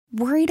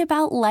Worried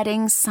about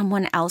letting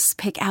someone else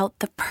pick out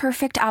the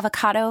perfect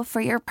avocado for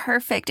your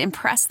perfect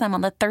impress them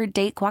on the third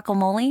date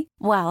guacamole?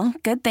 Well,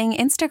 good thing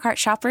Instacart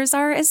shoppers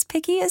are as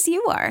picky as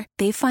you are.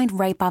 They find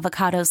ripe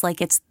avocados like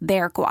it's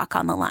their guac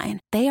on the line.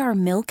 They are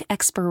milk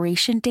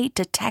expiration date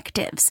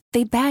detectives.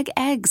 They bag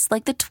eggs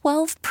like the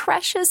 12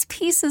 precious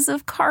pieces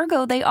of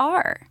cargo they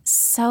are.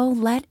 So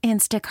let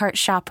Instacart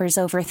shoppers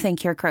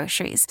overthink your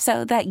groceries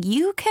so that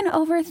you can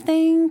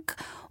overthink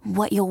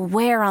what you'll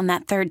wear on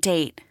that third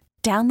date.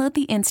 Download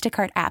the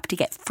Instacart app to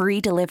get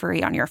free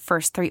delivery on your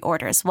first 3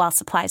 orders while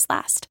supplies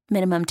last.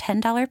 Minimum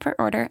 $10 per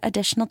order.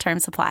 Additional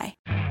terms apply.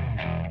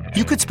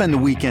 You could spend the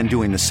weekend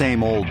doing the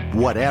same old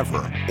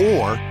whatever,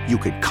 or you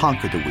could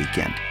conquer the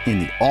weekend in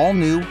the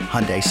all-new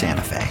Hyundai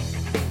Santa Fe.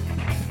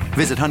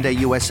 Visit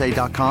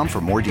HyundaiUSA.com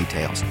for more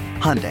details.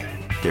 Hyundai,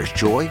 there's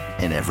joy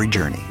in every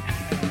journey.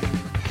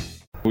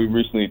 We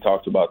recently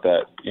talked about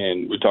that,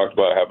 and we talked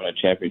about having a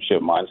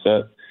championship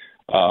mindset.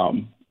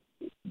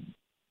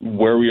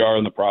 Where we are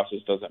in the process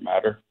doesn't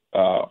matter.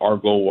 Our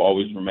goal will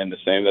always remain the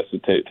same. That's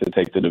to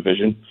take the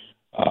division.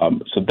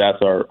 So that's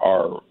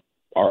our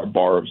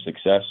bar of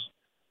success.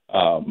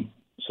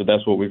 So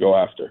that's what we go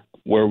after.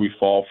 Where we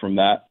fall from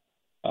that,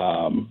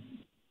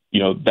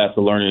 that's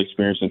a learning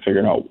experience and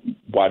figuring out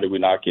why did we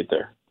not get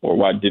there or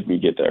why did we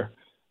get there.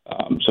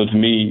 So to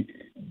me,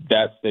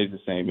 that stays the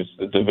same. It's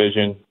the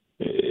division.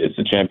 It's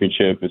the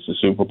championship. It's the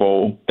Super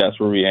Bowl. That's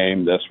where we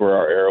aim. That's where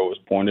our arrow is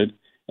pointed,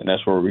 and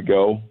that's where we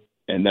go.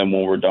 And then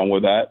when we're done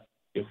with that,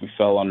 if we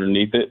fell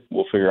underneath it,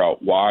 we'll figure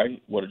out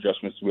why, what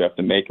adjustments we have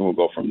to make, and we'll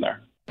go from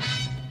there.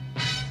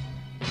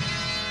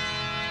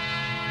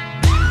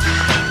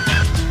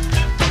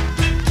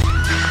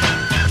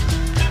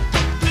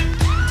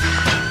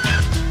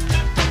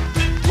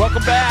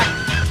 Welcome back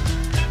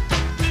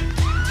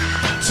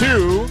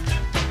to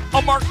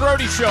a Mark Grote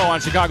Show on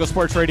Chicago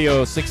Sports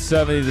Radio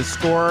 670 The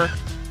Score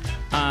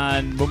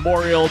on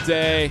Memorial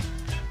Day.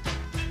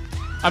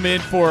 I'm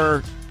in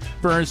for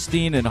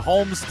Bernstein and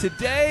Holmes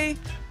today,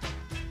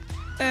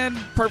 and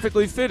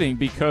perfectly fitting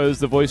because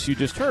the voice you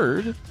just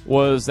heard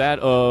was that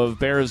of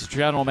Bears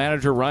general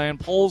manager Ryan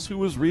Poles, who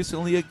was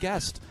recently a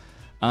guest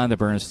on the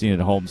Bernstein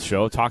and Holmes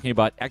show talking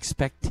about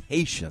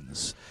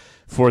expectations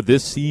for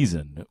this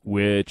season,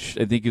 which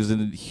I think is a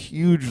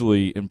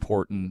hugely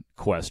important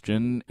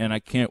question, and I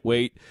can't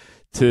wait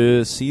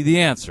to see the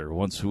answer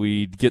once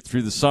we get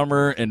through the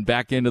summer and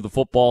back into the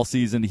football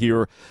season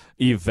here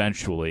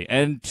eventually.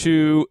 And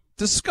to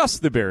discuss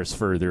the Bears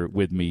further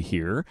with me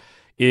here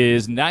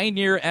is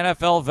 9-year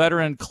NFL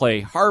veteran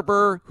Clay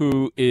Harbor,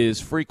 who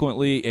is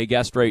frequently a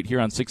guest right here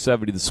on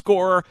 670 The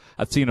Score.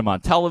 I've seen him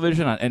on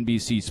television on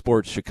NBC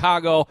Sports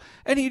Chicago,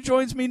 and he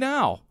joins me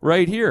now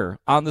right here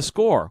on The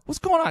Score. What's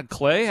going on,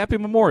 Clay? Happy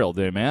Memorial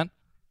Day, man.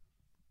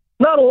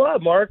 Not a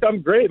lot, Mark.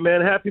 I'm great,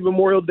 man. Happy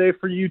Memorial Day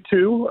for you,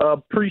 too.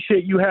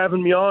 Appreciate you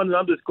having me on, and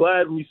I'm just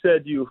glad when you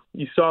said you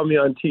saw me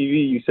on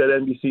TV, you said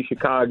NBC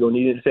Chicago, and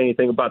you didn't say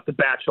anything about The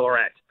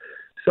Bachelorette.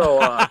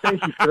 So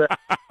thank you for that.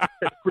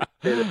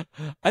 Appreciate it.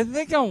 I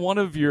think on one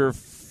of your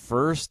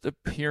first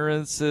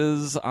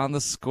appearances on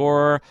The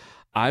Score,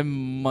 I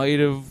might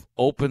have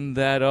opened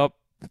that up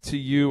to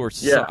you, or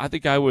I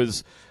think I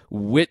was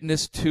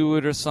witness to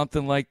it or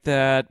something like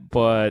that.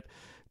 But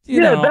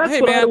you know, that's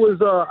hey, what man. I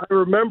was. I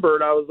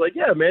remembered. I was like,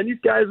 yeah, man, these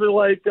guys are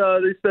like.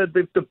 They said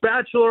the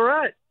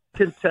Bachelorette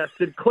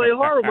contested Clay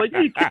Harbor. I'm like,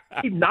 you can't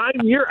be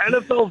 9-year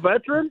NFL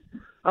veteran.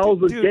 I was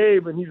with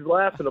Gabe, and he's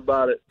laughing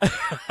about it.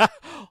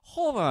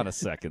 Hold on a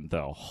second,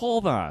 though.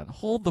 Hold on.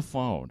 Hold the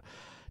phone.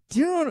 Do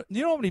you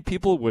know how many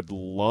people would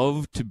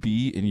love to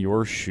be in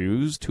your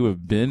shoes, to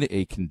have been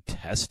a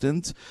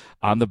contestant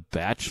on The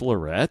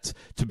Bachelorette,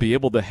 to be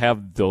able to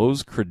have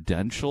those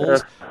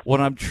credentials? What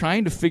I'm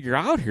trying to figure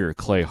out here,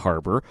 Clay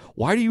Harbor,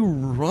 why do you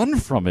run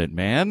from it,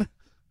 man?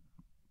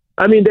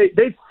 I mean,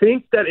 they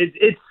think that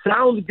it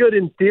sounds good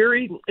in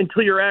theory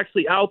until you're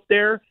actually out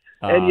there.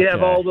 And you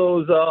have all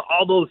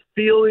those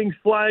feelings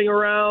flying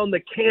around,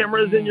 the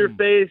cameras in your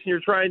face, and you're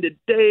trying to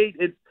date.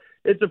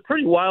 It's a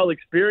pretty wild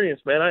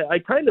experience, man. I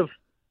kind of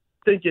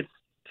think it's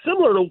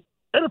similar to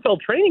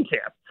NFL training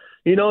camp.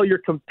 You know, you're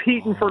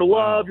competing for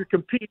love, you're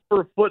competing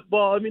for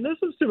football. I mean, there's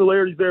some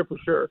similarities there for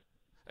sure.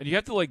 And you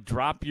have to, like,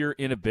 drop your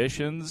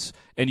inhibitions,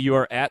 and you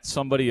are at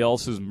somebody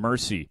else's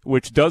mercy,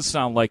 which does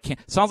sound like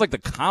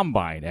the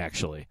combine,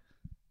 actually.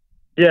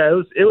 Yeah,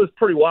 it was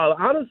pretty wild.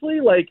 Honestly,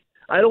 like,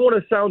 I don't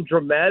want to sound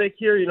dramatic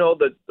here, you know,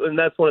 and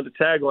that's one of the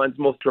taglines,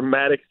 most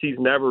dramatic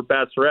season ever,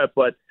 Bachelorette.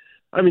 But,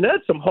 I mean,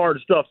 that's some hard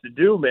stuff to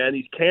do, man.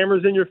 These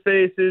cameras in your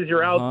faces,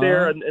 you're out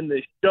there and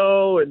the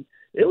show, and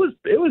it was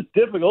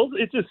difficult.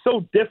 It's just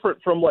so different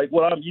from, like,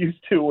 what I'm used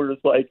to, where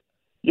it's like,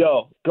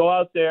 yo, go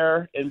out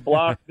there and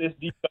block this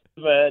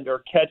defensive end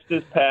or catch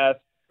this pass.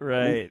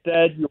 Right.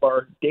 Instead, you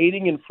are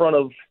dating in front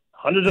of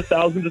hundreds of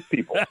thousands of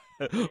people.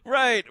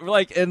 Right,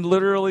 and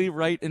literally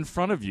right in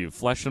front of you,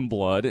 flesh and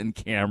blood and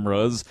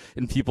cameras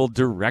and people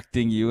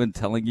directing you and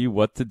telling you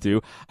what to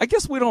do. I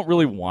guess we don't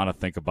really want to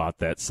think about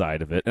that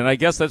side of it. And I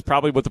guess that's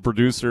probably what the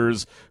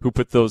producers who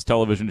put those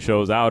television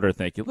shows out are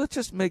thinking. Let's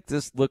just make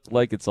this look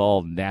like it's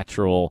all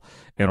natural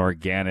and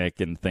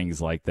organic and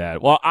things like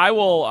that. Well, I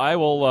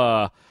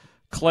will,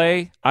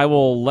 Clay, I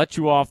will let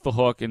you off the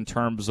hook in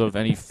terms of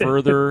any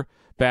further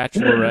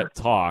Bachelorette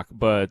talk,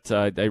 but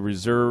I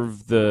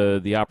reserve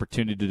the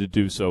opportunity to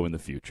do so in the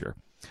future.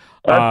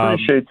 I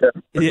appreciate that.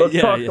 Let's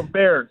talk some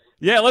Bears.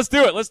 Yeah, let's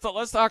do it. Let's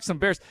talk some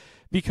Bears,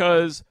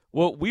 because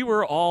what we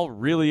were all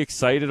really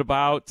excited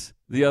about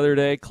the other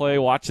day, Clay,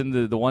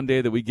 watching the one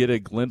day that we get a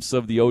glimpse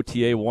of the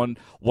OTA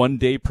one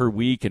day per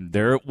week, and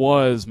there it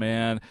was,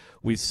 man.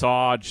 We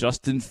saw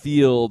Justin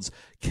Fields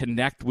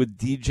connect with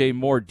DJ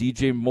Moore.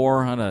 DJ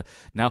Moore on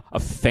a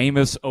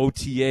famous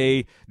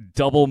OTA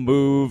double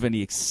move, and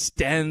he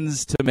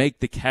extends to make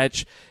the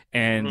catch.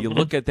 And you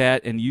look at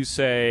that and you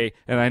say,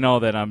 and I know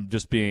that I'm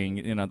just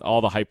being,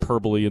 all the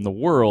hyperbole in the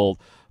world,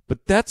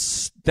 but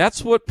that's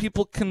what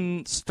people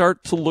can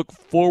start to look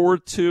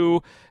forward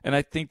to. And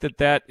I think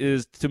that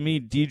is, to me,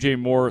 DJ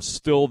Moore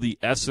still the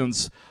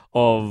essence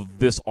of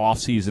this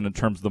offseason in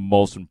terms of the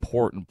most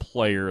important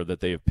player that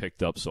they have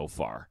picked up so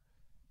far.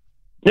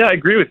 Yeah, I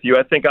agree with you.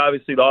 I think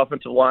obviously the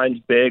offensive line's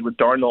big with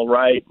Darnell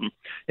Wright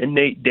and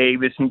Nate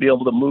Davis, and be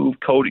able to move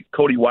Cody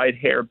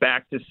Whitehair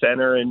back to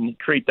center and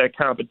create that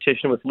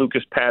competition with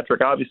Lucas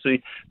Patrick.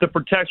 Obviously, the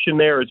protection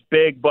there is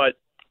big, but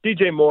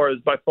DJ Moore is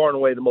by far and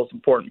away the most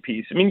important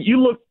piece.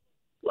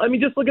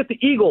 Just look at the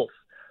Eagles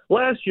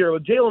last year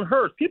with Jalen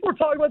Hurts. People are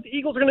talking about the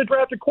Eagles are going to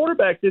draft a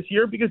quarterback this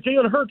year because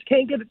Jalen Hurts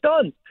can't get it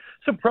done.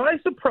 Surprise,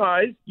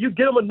 surprise, you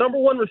get him a number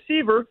one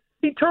receiver,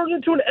 he turns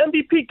into an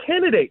MVP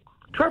candidate.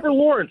 Trevor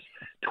Lawrence,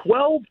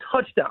 12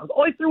 touchdowns.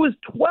 All he threw was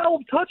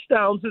 12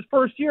 touchdowns his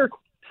first year,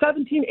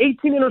 17,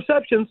 18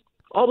 interceptions.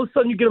 All of a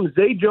sudden you get him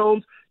Zay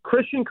Jones,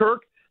 Christian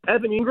Kirk,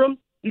 Evan Ingram.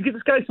 You get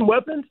this guy some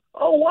weapons.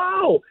 Oh,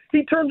 wow.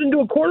 He turns into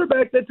a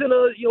quarterback that's in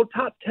a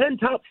top 10,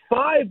 top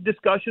 5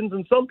 discussions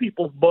in some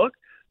people's book.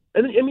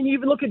 And then, you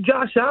even look at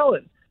Josh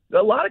Allen.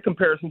 A lot of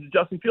comparisons to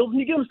Justin Fields, and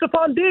you give him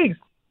Stephon Diggs.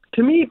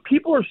 To me,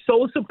 people are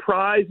so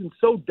surprised and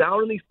so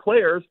down on these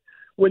players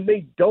when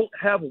they don't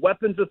have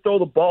weapons to throw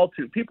the ball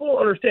to. People don't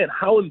understand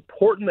how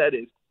important that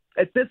is.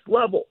 At this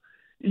level,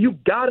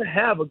 you've got to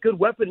have a good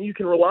weapon you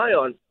can rely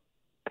on.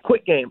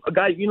 Quick game, a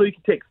guy you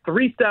can take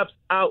 3 steps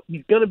out.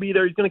 He's going to be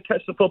there. He's going to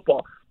catch the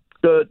football.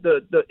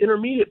 The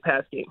intermediate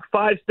pass game,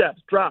 5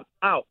 steps, drop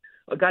out.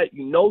 A guy is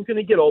going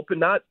to get open.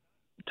 Not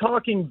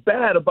talking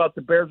bad about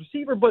the Bears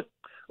receiver, but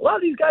a lot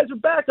of these guys are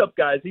backup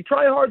guys. They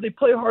try hard. They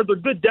play hard. They're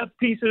good depth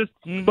pieces,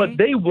 but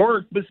they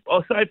weren't,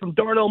 aside from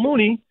Darnell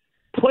Mooney,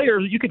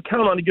 players you could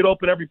count on to get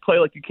open every play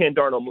like you can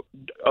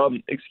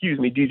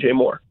DJ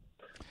Moore.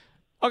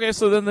 Okay,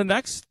 so then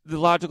the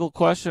logical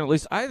question, at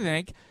least I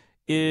think,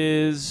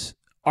 is,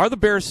 are the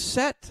Bears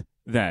set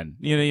then?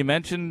 You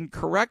mentioned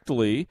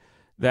correctly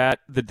that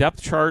the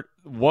depth chart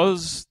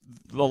was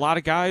a lot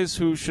of guys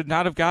who should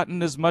not have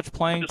gotten as much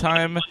playing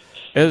time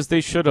as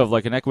they should have,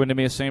 like an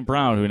Equanimeous St.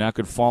 Brown, who now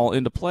could fall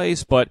into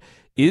place. But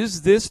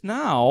is this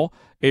now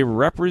a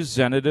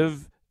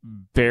representative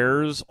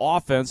Bears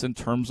offense in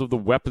terms of the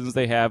weapons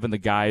they have and the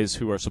guys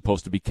who are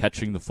supposed to be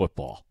catching the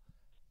football?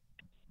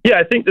 Yeah,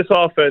 I think this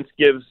offense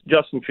gives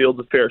Justin Fields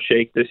a fair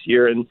shake this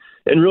year, and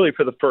really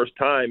for the first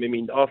time.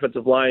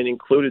 Offensive line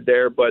included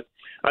there, but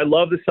I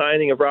love the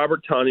signing of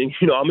Robert Tonyan.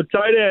 I'm a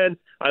tight end.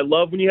 I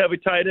love when you have a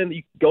tight end that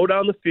you go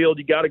down the field.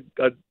 You got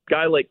a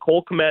guy like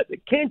Cole Kmet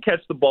that can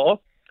catch the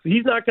ball.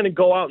 He's not going to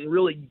go out and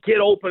really get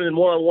open in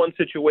one-on-one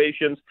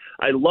situations.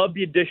 I love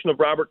the addition of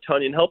Robert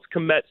Tonyan. Helps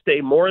Kmet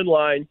stay more in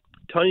line.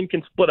 Tonyan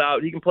can split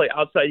out. He can play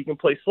outside. He can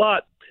play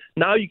slot.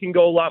 Now you can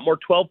go a lot more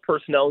 12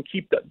 personnel and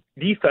keep the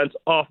defense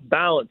off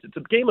balance. It's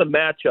a game of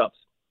matchups,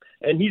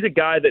 and he's a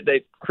guy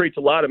that creates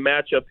a lot of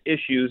matchup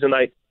issues. And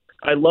I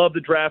love the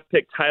draft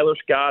pick Tyler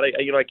Scott.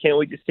 I can't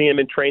wait to see him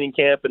in training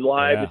camp and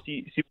live to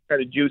see what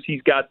kind of juice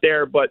he's got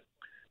there. But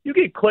you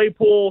get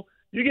Claypool,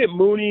 you get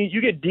Mooney, you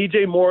get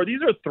DJ Moore.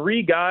 These are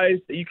 3 guys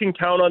that you can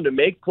count on to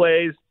make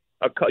plays.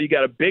 You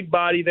got a big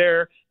body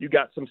there. You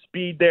got some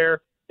speed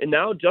there. And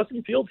now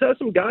Justin Fields has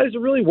some guys to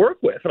really work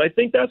with, and I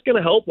think that's going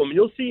to help him.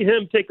 You'll see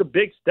him take a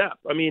big step.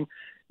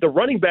 The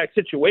running back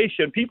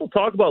situation, people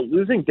talk about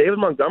losing David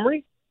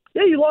Montgomery.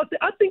 Yeah, you lost it.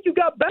 I think you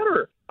got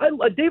better.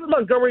 David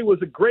Montgomery was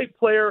a great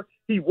player.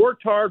 He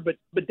worked hard, but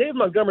David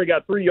Montgomery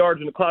got 3 yards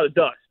in a cloud of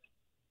dust.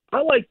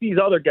 I like these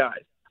other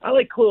guys. I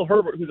like Khalil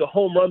Herbert, who's a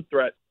home run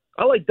threat.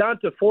 I like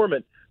Donta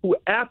Foreman, who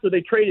after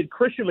they traded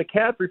Christian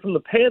McCaffrey from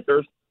the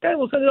Panthers, guy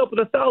was ended up with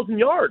 1,000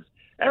 yards,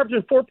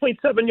 averaging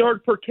 4.7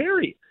 yards per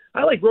carry.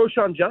 I like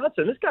Roshan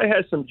Johnson. This guy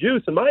has some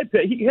juice, in my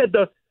opinion.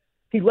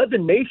 He led the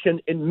nation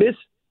in missed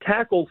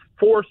tackles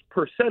force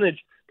percentage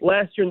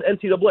last year in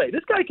the NCAA.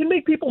 This guy can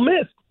make people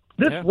miss.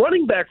 This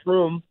running back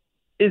room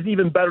is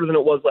even better than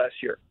it was last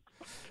year.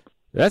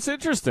 That's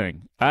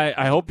interesting.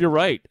 I hope you're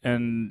right.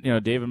 And,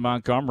 David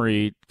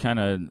Montgomery kind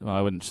of,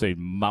 I wouldn't say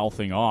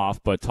mouthing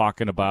off, but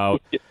talking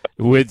about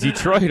with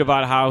Detroit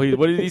about how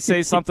what did he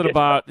say? Something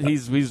about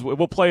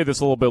we'll play this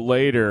a little bit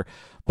later,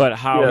 but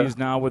how he's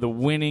now with a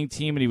winning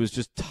team and he was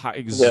just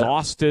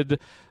exhausted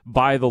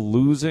by the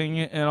losing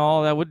and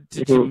all that. What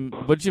did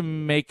you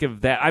make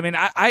of that? I mean,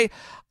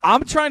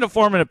 I'm trying to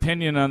form an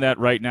opinion on that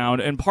right now,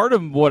 and part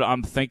of what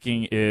I'm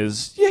thinking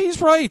is,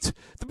 he's right.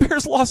 The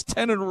Bears lost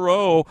 10 in a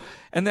row,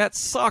 and that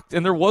sucked,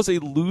 and there was a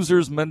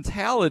loser's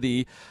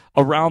mentality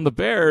around the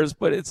Bears,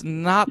 but it's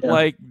not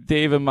like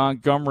David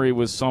Montgomery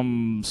was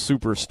some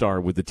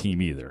superstar with the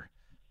team either.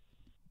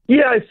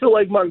 Yeah, I feel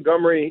like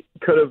Montgomery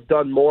could have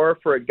done more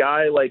for a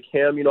guy like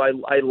him.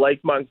 I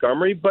like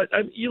Montgomery, but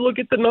you look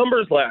at the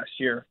numbers last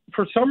year.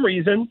 For some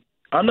reason,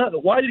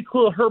 why did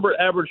Khalil Herbert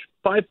average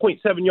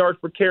 5.7 yards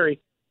per carry?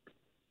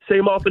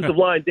 Same offensive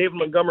line, David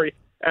Montgomery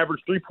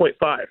averaged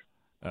 3.5.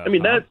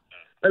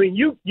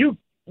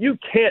 You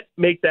can't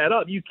make that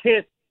up. You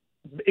can't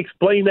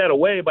explain that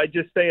away by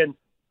just saying,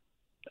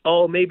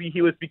 oh, maybe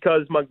he was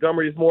because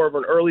Montgomery is more of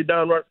an early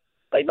down run.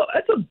 No,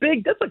 that's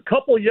a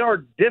couple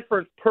yard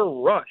difference per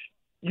rush.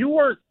 You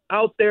weren't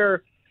out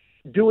there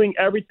doing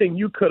everything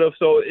you could have.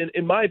 So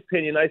in my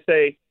opinion, I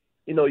say,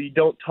 you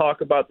don't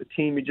talk about the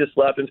team you just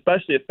left, and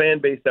especially a fan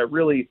base that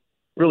really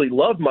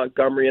loved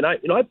Montgomery. And I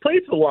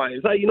played for the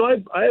Lions. I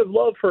have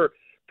love for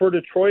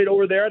Detroit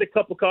over there. I had a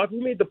cup of coffee.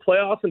 We made the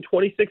playoffs in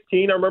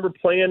 2016. I remember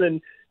playing in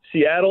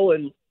Seattle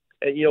and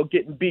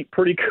getting beat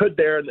pretty good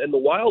there in the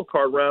wild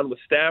card round with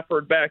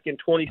Stafford back in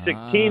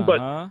 2016.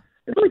 But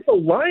I feel like the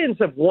Lions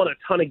have won a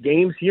ton of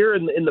games here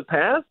in the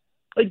past.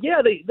 They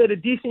had a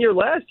decent year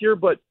last year,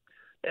 but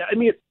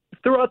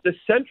throughout the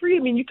century,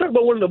 you talk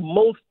about one of the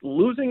most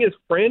losingest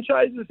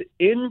franchises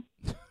in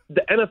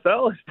the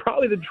NFL is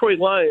probably the Detroit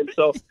Lions.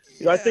 So,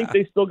 I think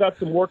they still got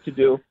some work to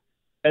do,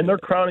 and they're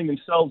crowning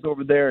themselves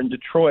over there in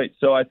Detroit.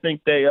 So I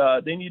think they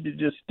need to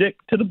just stick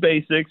to the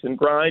basics and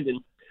grind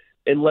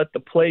and let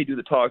the play do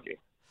the talking.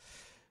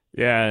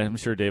 Yeah, I'm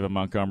sure David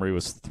Montgomery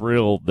was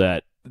thrilled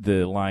that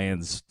the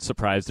Lions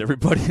surprised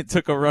everybody and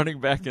took a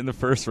running back in the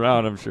first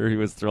round. I'm sure he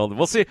was thrilled.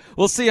 We'll see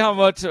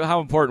how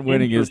important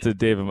winning is to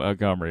David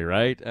Montgomery,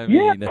 right?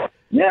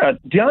 Yeah.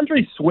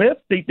 DeAndre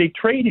Swift, they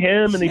trade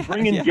him and they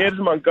bring in Gibbs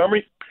and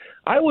Montgomery.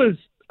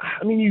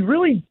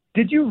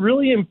 Did you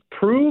really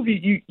improve?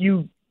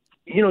 You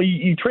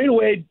trade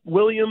away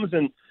Williams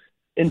and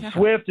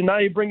Swift, and now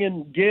you bring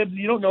in Gibbs.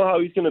 You don't know how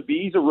he's going to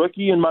be. He's a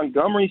rookie in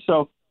Montgomery,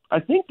 so I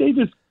think they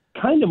just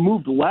kind of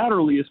moved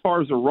laterally as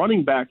far as a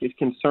running back is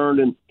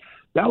concerned, and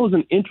that was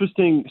an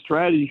interesting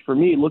strategy for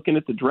me looking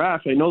at the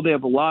draft. I know they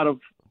have a lot of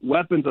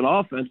weapons on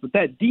offense, but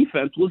that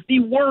defense was the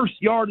worst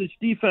yardage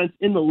defense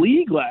in the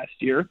league last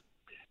year.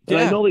 And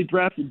I know they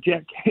drafted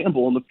Jack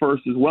Campbell in the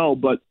first as well,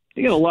 but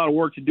they got a lot of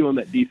work to do on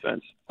that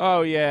defense.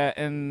 Oh, yeah,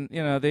 and,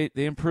 they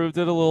improved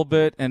it a little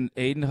bit, and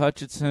Aiden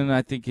Hutchinson,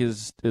 I think,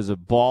 is a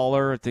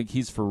baller. I think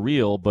he's for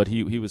real, but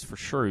he was for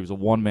sure. He was a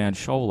one-man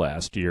show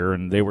last year,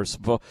 and they were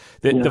supposed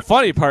 – the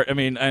funny part,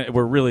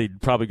 we're really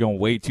probably going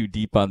way too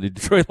deep on the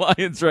Detroit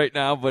Lions right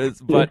now,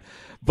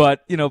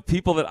 but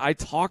people that I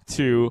talked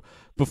to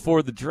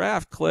before the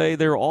draft, Clay,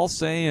 they're all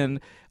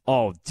saying –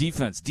 oh,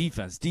 defense,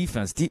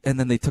 and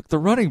then they took the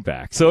running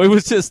back. So it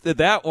was just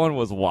that one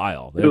was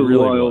wild. It really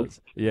wild. Was.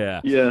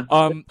 Yeah. Yeah.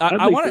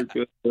 I want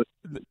to.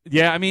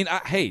 Yeah,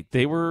 hey,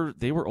 they were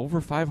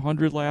over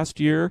 500 last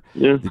year.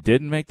 Yeah. They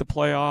didn't make the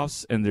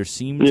playoffs, and there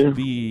seemed to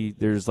be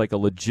there's like a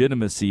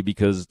legitimacy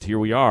because here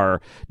we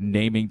are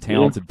naming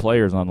talented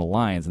players on the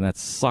Lions, and that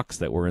sucks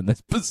that we're in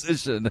this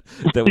position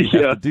that we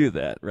have to do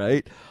that,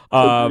 right?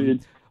 But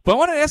I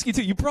want to ask you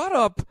too. You brought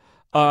up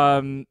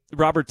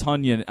Robert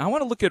Tonyan. I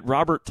want to look at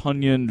Robert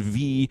Tonyan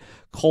v.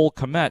 Cole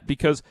Kmet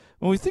because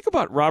when we think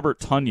about Robert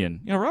Tonyan,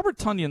 Robert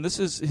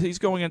Tonyan, he's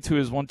going into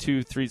his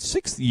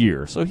 6th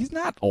year, so he's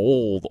not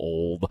old.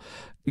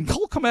 And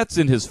Cole Kmet's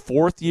in his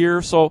 4th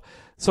year, so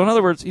in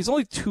other words, he's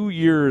only 2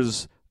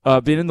 years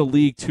been in the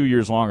league 2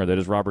 years longer. That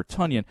is Robert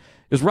Tonyan.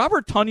 Is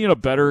Robert Tonyan a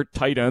better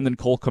tight end than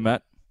Cole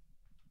Kmet?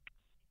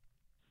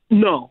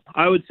 No,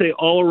 I would say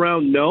all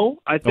around no.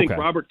 I think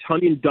Robert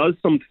Tonyan does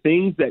some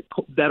things that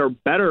are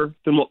better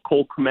than what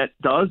Cole Kmet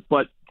does,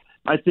 but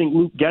I think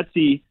Luke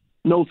Getsy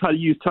knows how to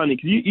use Tonyan.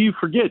 Because you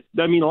forget,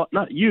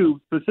 not you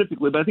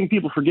specifically, but I think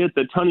people forget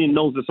that Tonyan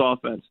knows this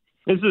offense.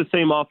 This is the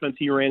same offense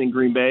he ran in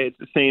Green Bay. It's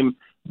the same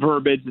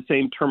verbiage, the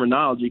same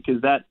terminology,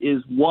 because that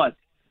is what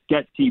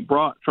Getsy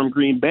brought from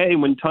Green Bay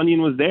when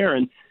Tonyan was there.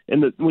 And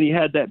when he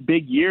had that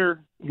big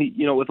year,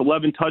 with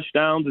 11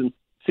 touchdowns and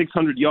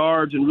 600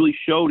 yards and really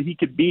showed he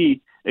could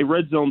be a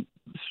red zone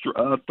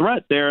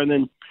threat there. And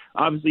then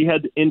obviously he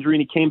had the injury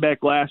and he came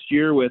back last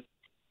year with,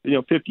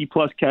 50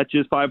 plus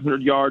catches,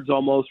 500 yards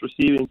almost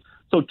receiving.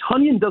 So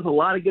Tonyan does a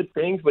lot of good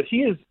things, but he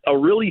is a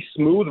really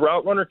smooth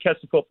route runner, catch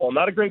the football,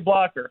 not a great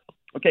blocker.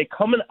 Okay.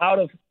 Coming out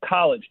of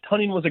college,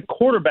 Tonyan was a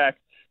quarterback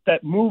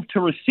that moved to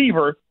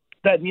receiver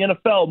that in the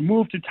NFL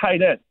moved to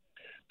tight end.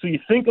 So you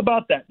think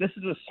about that. This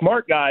is a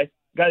smart guy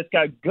that's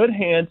got good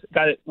hands,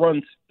 guy that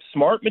runs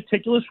smart,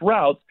 meticulous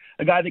routes,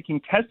 a guy that can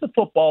catch the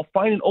football,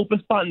 find an open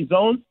spot in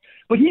zone,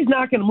 but he's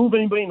not going to move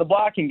anybody in the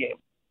blocking game.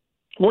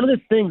 One of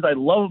the things I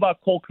love about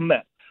Cole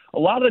Kmet, a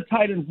lot of the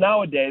tight ends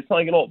nowadays, it's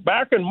like,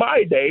 back in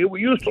my day,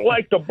 we used to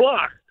like to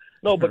block.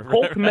 No, but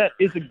Cole Kmet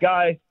is a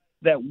guy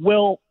that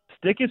will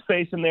stick his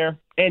face in there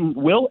and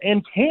will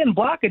and can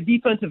block a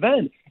defensive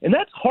end. And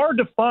that's hard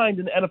to find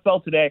in the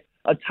NFL today,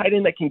 a tight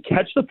end that can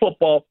catch the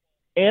football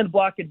and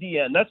block a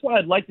DN. That's why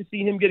I'd like to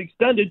see him get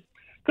extended,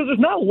 because there's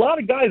not a lot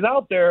of guys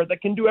out there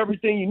that can do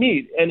everything you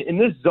need. And in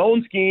this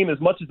zone scheme, as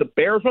much as the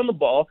Bears run the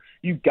ball,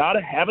 you've got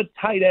to have a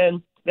tight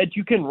end that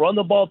you can run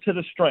the ball to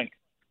the strength.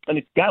 And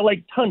a guy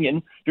like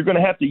Tunyon, you're going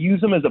to have to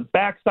use him as a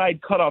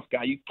backside cutoff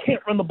guy. You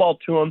can't run the ball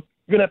to him.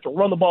 You're going to have to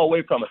run the ball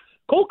away from it.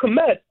 Cole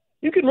Kmet,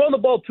 you can run the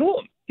ball to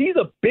him. He's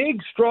a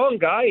big, strong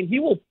guy, and he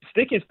will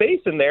stick his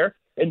face in there.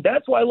 And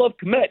that's why I love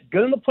Kmet.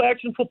 Good in the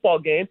play-action football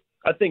game.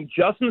 I think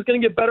Justin's going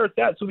to get better at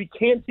that, so we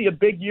can see a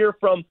big year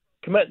from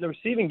Kmet in the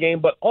receiving game.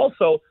 But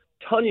also,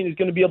 Tunyon is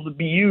going to be able to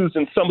be used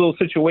in some of those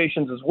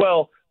situations as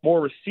well,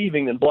 more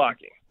receiving than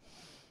blocking.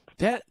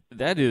 That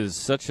is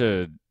such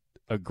a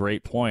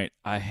great point.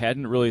 I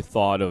hadn't really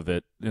thought of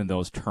it in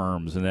those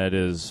terms, and that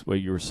is what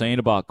you were saying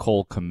about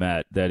Cole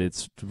Kmet, that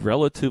it's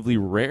relatively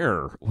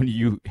rare when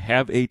you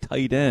have a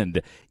tight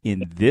end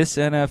in this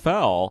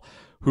NFL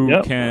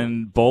who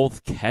can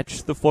both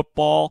catch the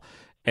football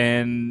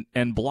and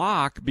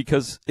block,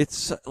 because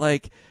it's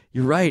like,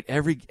 you're right,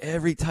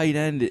 every tight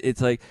end, it's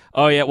like,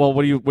 oh yeah, well,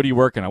 what are you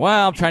working on?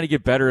 Well, I'm trying to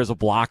get better as a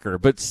blocker,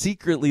 but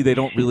secretly they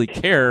don't really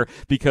care,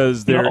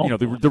 because they're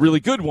the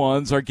really good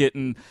ones are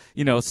getting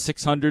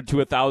 600 to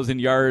 1,000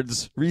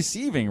 yards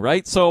receiving,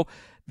 right? So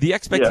the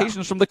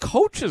expectations from the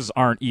coaches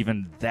aren't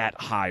even that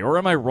high, or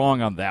am I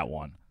wrong on that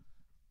one?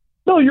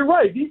 No, you're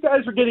right. These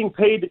guys are getting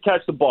paid to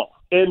catch the ball,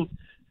 and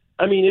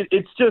I mean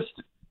it just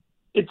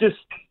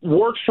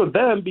works for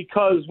them,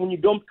 because when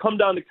you come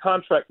down to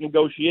contract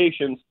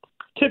negotiations,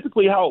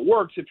 typically how it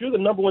works, if you're the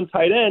number one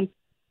tight end,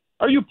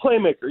 are you a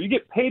playmaker? You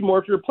get paid more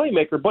if you're a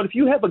playmaker. But if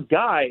you have a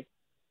guy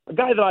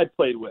that I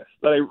played with,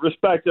 that I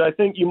respected, I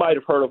think you might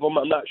have heard of him,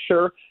 I'm not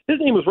sure. His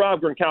name was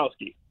Rob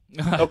Gronkowski.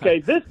 Okay,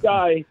 this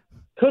guy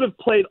could have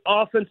played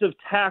offensive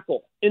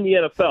tackle in the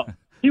NFL.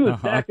 He was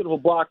that good of a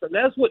blocker. And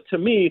that's what, to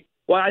me,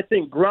 why I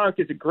think Gronk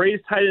is the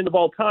greatest tight end of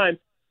all time,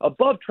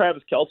 above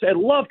Travis Kelce. I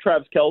love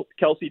Travis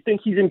Kelce.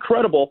 Think he's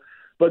incredible.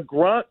 But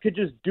Gronk could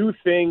just do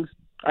things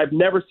I've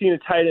never seen a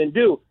tight end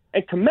do.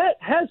 And Kmet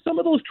has some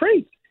of those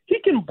traits. He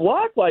can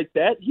block like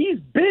that. He's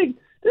big.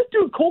 This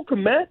dude, Cole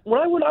Kmet,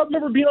 I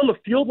remember being on the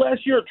field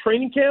last year at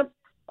training camp.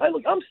 I'm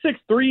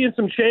 6'3" and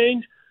some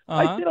change.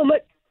 I sit on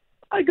that.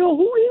 I go,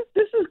 who is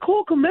this? Is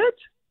Cole Kmet?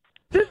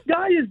 This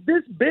guy is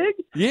this big?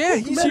 Yeah,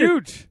 he's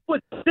huge.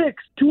 6'6",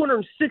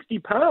 260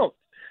 pounds.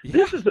 Yeah.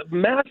 This is a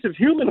massive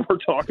human we're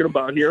talking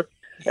about here.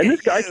 And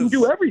this guy can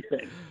do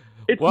everything.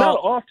 It's not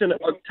often a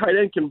tight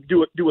end can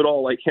do it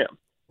all like him.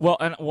 Well,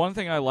 and one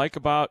thing I like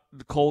about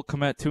Cole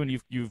Kmet, too,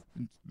 and you've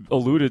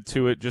alluded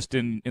to it just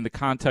in the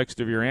context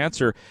of your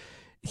answer,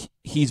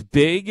 he's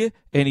big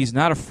and he's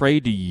not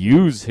afraid to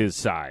use his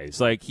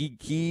size. Like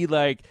he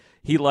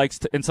likes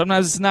to, and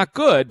sometimes it's not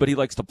good, but he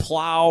likes to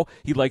plow.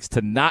 He likes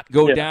to not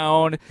go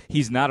down.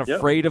 He's not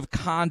afraid of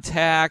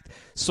contact.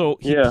 So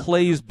he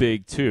plays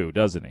big too,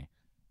 doesn't he?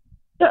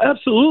 Yeah,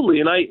 absolutely.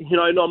 And I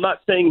know I'm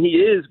not saying he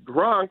is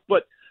Gronk,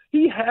 but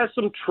he has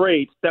some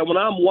traits that when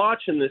I'm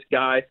watching this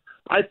guy,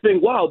 I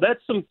think, wow, that's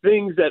some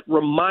things that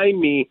remind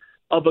me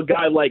of a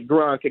guy like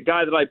Gronk, a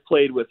guy that I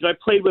played with. And I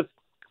played with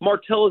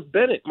Martellus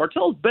Bennett.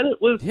 Martellus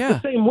Bennett was the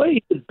same way.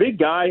 He's a big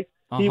guy.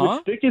 He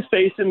would stick his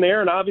face in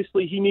there, and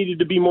obviously he needed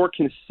to be more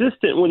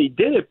consistent when he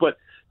did it. But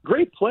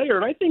great player,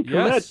 and I think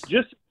Kmet's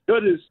just as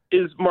good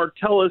as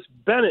Martellus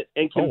Bennett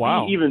and can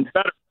be even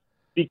better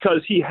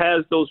because he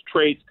has those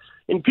traits.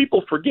 And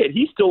people forget,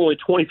 he's still only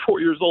 24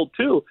 years old,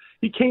 too.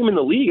 He came in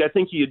the league, I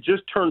think he had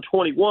just turned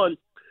 21.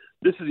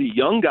 This is a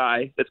young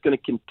guy that's going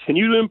to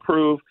continue to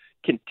improve,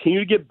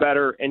 continue to get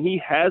better, and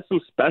he has some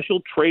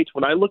special traits.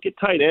 When I look at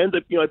tight ends,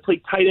 I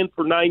played tight end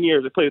for 9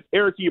 years. I played with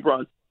Eric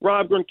Ebron,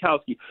 Rob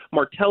Gronkowski,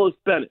 Martellus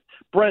Bennett,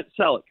 Brent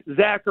Selleck,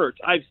 Zach Ertz.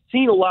 I've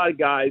seen a lot of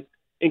guys,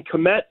 and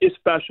Kmet is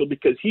special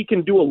because he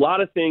can do a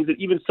lot of things that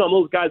even some of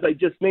those guys I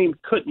just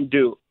named couldn't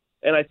do.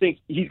 And I think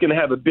he's going to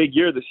have a big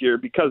year this year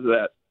because of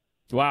that.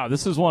 Wow,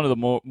 this is one of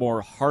the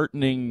more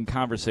heartening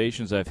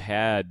conversations I've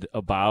had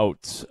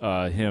about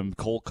him,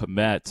 Cole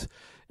Kmet,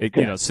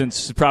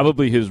 since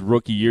probably his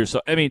rookie year. So,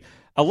 I mean,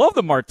 I love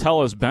the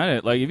Martellus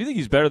Bennett. Like, if you think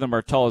he's better than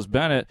Martellus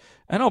Bennett,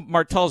 I know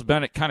Martellus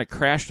Bennett kind of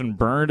crashed and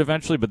burned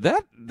eventually, but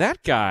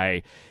that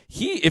guy,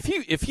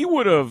 if he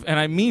would have, and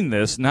I mean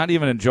this, not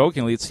even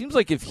jokingly, it seems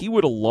like if he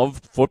would have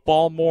loved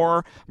football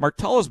more,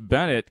 Martellus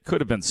Bennett could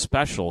have been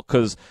special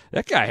because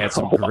that guy had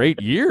some great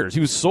years.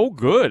 He was so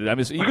good. I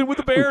mean, even with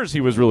the Bears,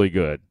 he was really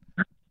good.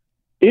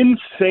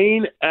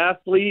 Insane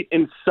athlete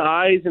in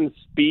size and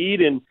speed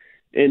and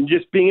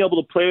just being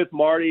able to play with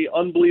Marty,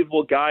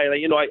 unbelievable guy.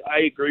 And I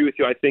agree with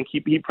you. I think he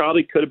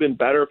probably could have been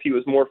better if he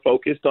was more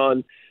focused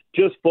on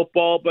just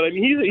football. But I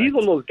mean, he's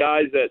one of those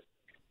guys that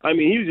I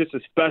mean, he was just a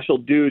special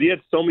dude. He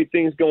had so many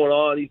things going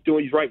on.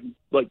 He's writing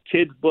like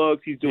kids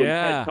books. He's doing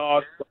TED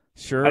Talks.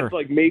 Sure. I feel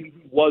like maybe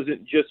he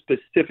wasn't just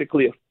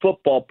specifically a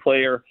football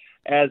player,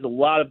 as a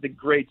lot of the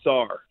greats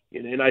are.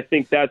 And I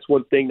think that's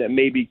one thing that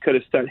maybe could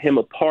have set him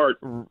apart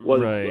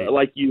was,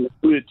 like you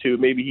alluded to,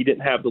 maybe he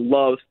didn't have the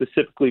love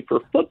specifically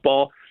for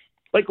football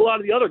like a lot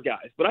of the other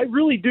guys. But I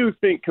really do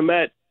think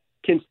Kmet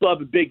can still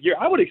have a big year.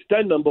 I would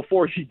extend him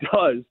before he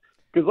does.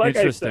 Because like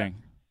I said,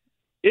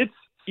 it's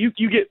you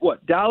get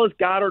what? Dallas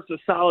Goedert's a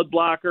solid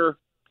blocker.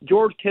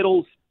 George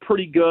Kittle's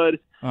pretty good.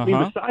 I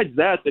mean, besides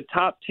that, the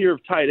top tier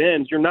of tight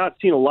ends, you're not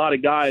seeing a lot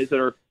of guys that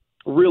are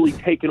really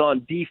taking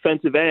on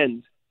defensive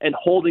ends and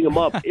holding them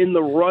up in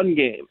the run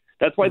game.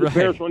 That's why the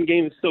Bears' run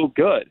game is so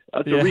good.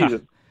 That's the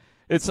reason.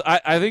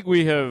 I think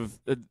we have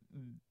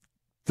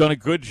done a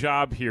good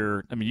job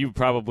here. I mean, you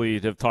probably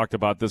have talked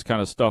about this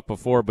kind of stuff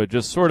before, but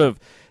just sort of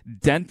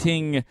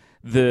denting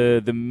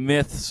the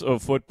myths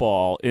of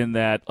football in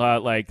that,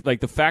 like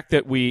the fact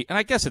that we, and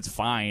I guess it's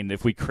fine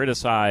if we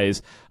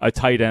criticize a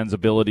tight end's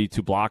ability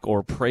to block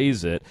or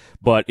praise it,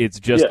 but it's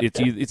just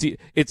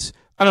it's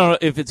I don't know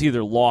if it's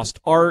either lost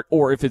art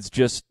or if it's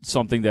just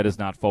something that is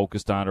not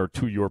focused on, or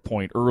to your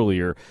point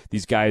earlier,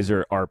 these guys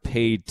are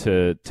paid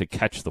to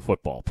catch the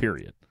football,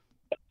 period.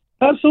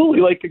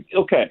 Absolutely. Like,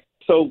 okay,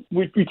 so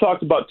we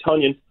talked about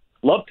Tonyan.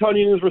 Love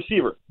Tonyan as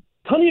receiver.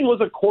 Tonyan was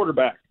a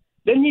quarterback.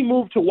 Then he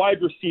moved to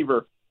wide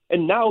receiver,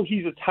 and now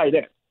he's a tight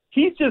end.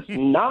 He's just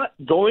not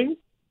going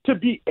to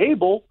be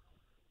able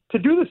to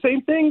do the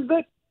same things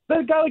that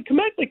a guy like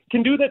Kmet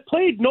can do, that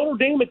played Notre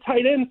Dame at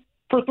tight end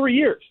for 3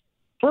 years.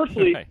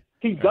 Firstly,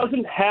 he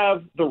doesn't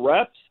have the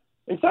reps.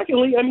 And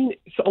secondly, I mean,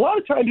 a lot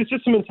of times it's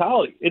just a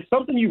mentality. It's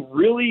something you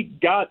really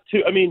got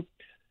to – I mean,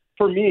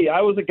 for me,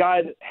 I was a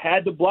guy that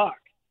had to block.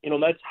 You know,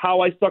 that's how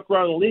I stuck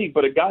around the league.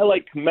 But a guy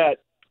like Kmet,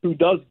 who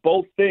does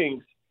both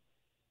things,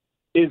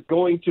 is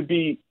going to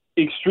be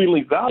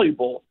extremely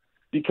valuable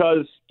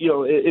because, you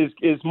know,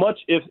 as much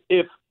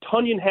if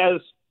Tonyan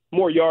has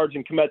more yards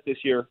than Kmet this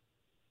year,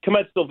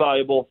 Kmet's still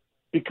valuable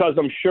because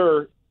I'm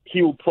sure –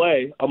 he will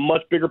play a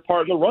much bigger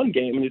part in the run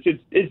game. And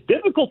it's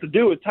difficult to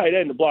do at tight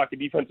end to block a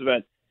defensive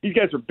end. These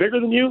guys are bigger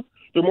than you.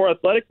 They're more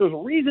athletic. There's a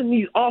reason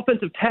these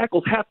offensive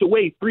tackles have to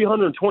weigh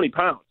 320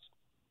 pounds.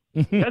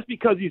 That's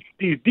because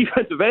these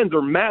defensive ends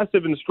are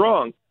massive and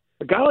strong.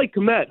 A guy like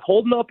Kmet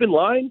holding up in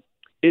line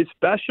is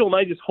special, and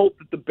I just hope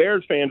that the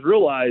Bears fans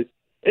realize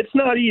it's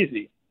not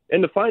easy.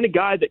 And to find a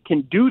guy that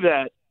can do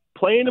that,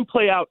 play in and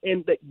play out,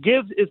 and that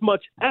gives as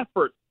much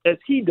effort as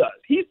he does.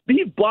 He's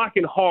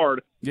blocking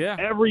hard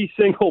every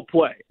single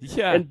play.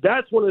 Yeah. And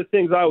that's one of the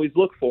things I always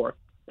look for.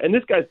 And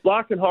this guy's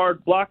blocking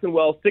hard, blocking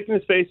well, sticking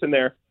his face in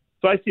there.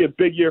 So I see a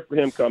big year for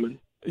him coming.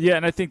 Yeah,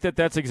 and I think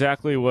that's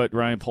exactly what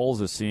Ryan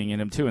Poles is seeing in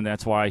him too, and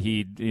that's why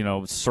he,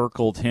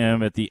 circled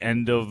him at the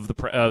end of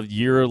the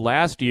year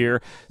last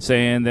year,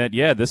 saying that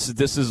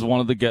this is one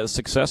of the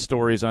success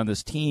stories on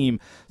this team.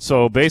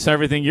 So based on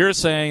everything you're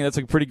saying, that's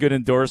a pretty good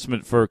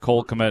endorsement for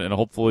Cole Kmet, and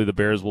hopefully the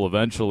Bears will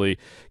eventually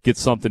get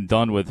something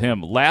done with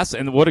him.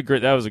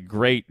 That was a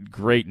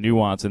great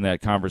nuance in that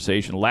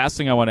conversation. Last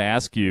thing I want to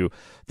ask you,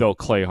 though,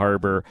 Clay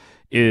Harbor,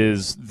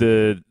 is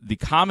the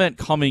comment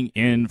coming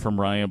in from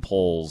Ryan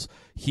Poles.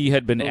 He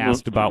had been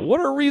asked about what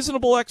are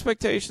reasonable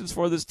expectations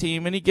for this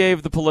team, and he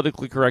gave the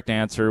politically correct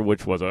answer,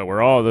 which was,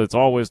 it's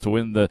always to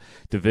win the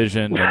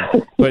division.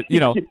 But,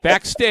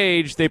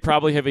 backstage, they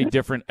probably have a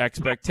different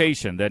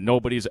expectation that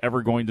nobody's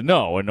ever going to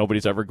know and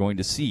nobody's ever going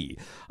to see.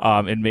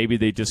 And maybe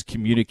they just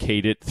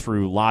communicate it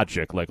through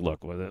logic, like,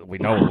 look, we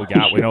know what we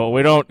got, we know what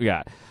we don't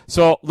got.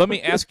 So let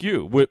me ask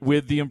you,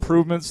 with the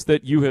improvements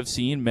that you have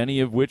seen, many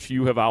of which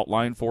you have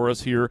outlined for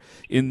us here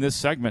in this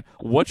segment,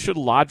 what should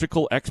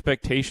logical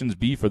expectations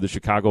be for the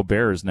Chicago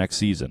Bears next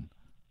season?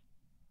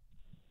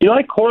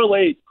 I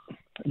correlate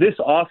this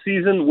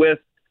offseason with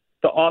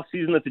the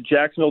offseason that the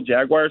Jacksonville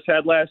Jaguars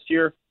had last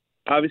year.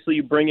 Obviously,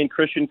 you bring in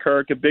Christian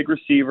Kirk, a big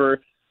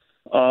receiver.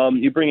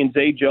 You bring in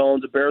Zay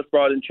Jones. The Bears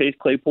brought in Chase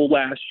Claypool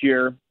last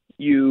year.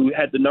 You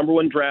had the number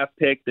one draft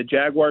pick. The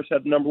Jaguars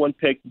had the number one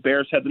pick. The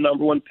Bears had the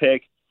number one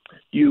pick.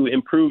 You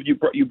improved.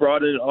 You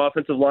brought in an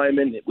offensive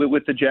lineman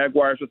with the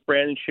Jaguars with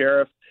Brandon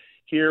Sheriff.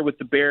 Here with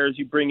the Bears,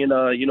 you bring in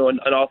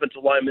an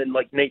offensive lineman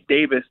like Nate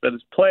Davis that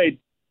has played.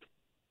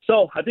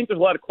 So I think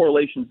there's a lot of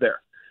correlations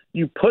there.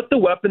 You put the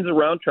weapons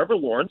around Trevor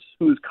Lawrence,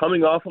 who is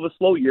coming off of a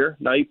slow year.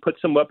 Now you put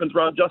some weapons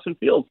around Justin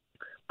Fields.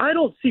 I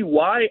don't see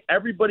why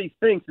everybody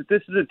thinks that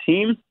this is a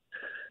team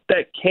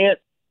that can't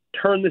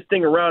turn this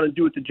thing around and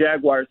do what the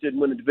Jaguars did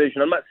and win the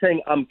division. I'm not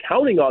saying I'm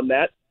counting on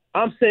that.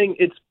 I'm saying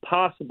it's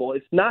possible.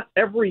 It's not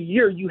every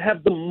year you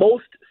have the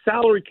most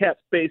salary cap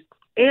space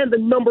and the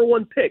number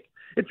one pick.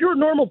 If you're a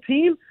normal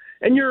team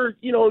and you're,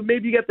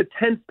 maybe you got the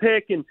 10th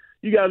pick and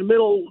you got a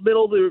middle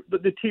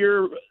the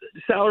tier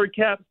salary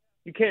cap,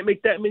 you can't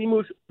make that many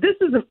moves. This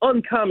is an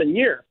uncommon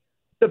year.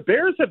 The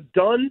Bears have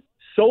done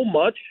so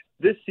much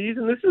this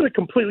season. This is a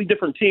completely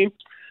different team.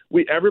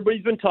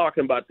 Everybody's been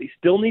talking about it. They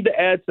still need to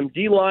add some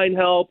D-line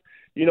help.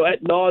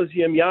 ad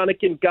nauseum,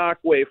 Yannick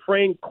Ngakoue,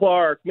 Frank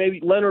Clark, maybe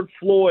Leonard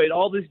Floyd,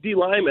 all this D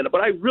lineman.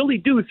 But I really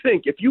do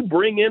think if you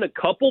bring in a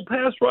couple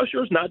pass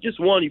rushers, not just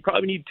one, you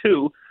probably need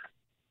two,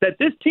 that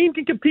this team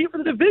can compete for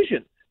the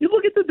division. You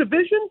look at the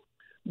division,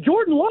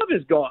 Jordan Love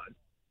is gone.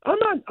 I'm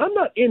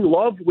not in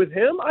love with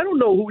him. I don't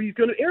know who he's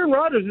going to. Aaron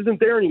Rodgers isn't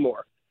there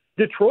anymore.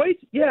 Detroit,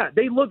 yeah,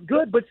 they look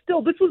good, but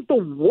still, this was the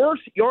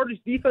worst yardage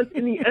defense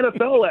in the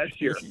NFL last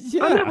year.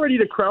 Yeah. I'm not ready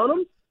to crown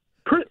him.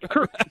 Kirk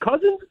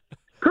Cousins?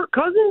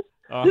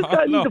 This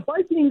guy, the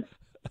Vikings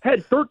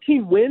had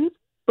 13 wins,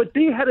 but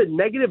they had a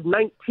negative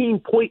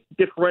 19-point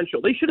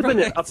differential. They should have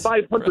been a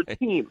 500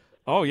 team.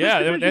 Oh, yeah,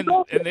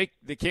 and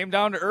they came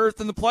down to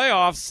earth in the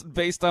playoffs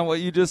based on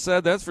what you just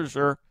said, that's for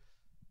sure.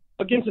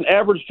 Against an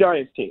average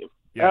Giants team.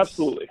 Yes.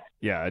 Absolutely.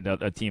 Yeah,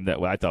 a team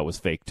that I thought was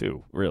fake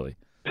too, really.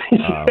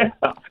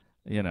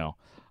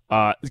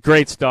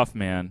 Great stuff,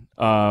 man.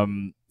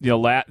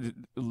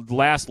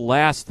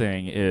 Last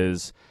thing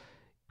is,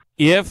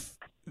 if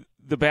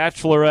the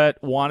Bachelorette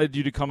wanted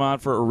you to come on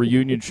for a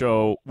reunion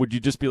show, would you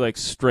just be like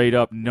straight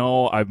up,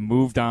 no, I've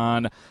moved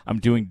on, I'm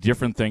doing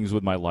different things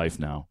with my life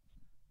now?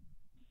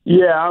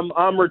 Yeah,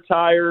 I'm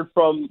retired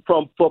from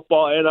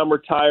football, and I'm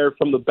retired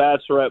from the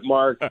Bachelorette,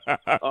 Mark.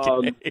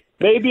 Okay.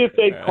 Maybe if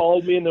they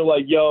called me and they're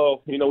like,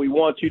 yo, we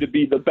want you to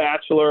be the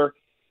Bachelor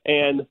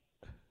and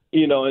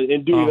do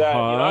that.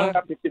 I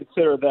have to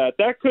consider that.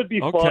 That could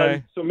be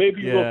fun. So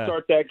maybe we'll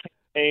start that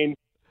campaign.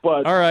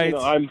 But all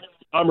right.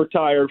 I'm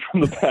retired from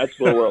the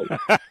Bachelor world.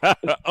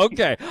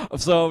 Okay,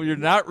 so you're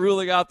not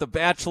ruling out the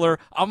Bachelor.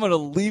 I'm going to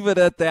leave it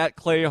at that,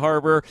 Clay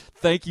Harbor.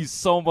 Thank you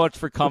so much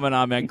for coming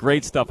on, man.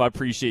 Great stuff. I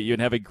appreciate you,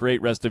 and have a great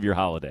rest of your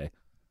holiday.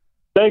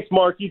 Thanks,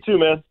 Mark. You too,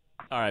 man.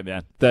 All right,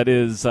 man. That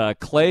is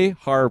Clay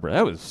Harbor.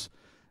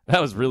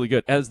 That was really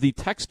good. As the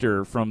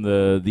texter from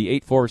the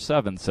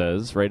 847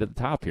 says right at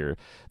the top here,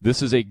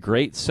 this is a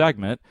great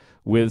segment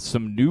with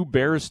some new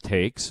Bears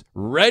takes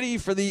ready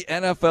for the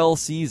NFL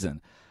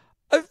season.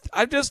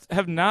 I just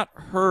have not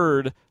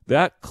heard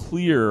that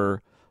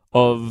clear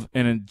of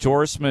an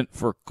endorsement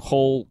for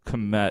Cole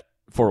Kmet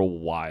for a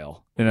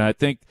while. And I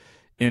think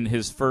in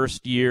his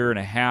first year and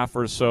a half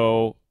or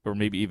so, or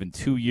maybe even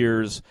 2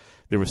 years,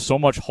 there was so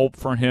much hope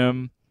for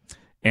him,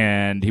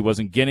 and he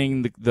wasn't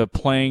getting the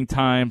playing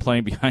time,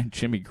 playing behind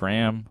Jimmy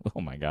Graham.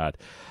 Oh, my God.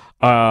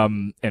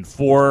 And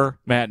for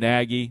Matt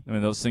Nagy,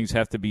 those things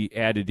have to be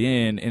added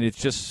in, and it's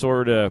just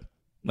sort of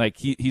like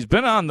he's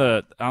been on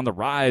the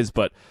rise,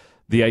 but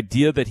the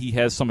idea that he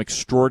has some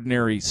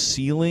extraordinary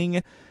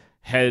ceiling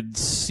had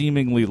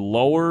seemingly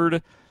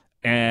lowered.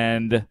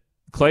 And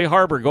Clay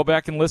Harbor, go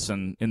back and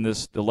listen in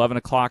this 11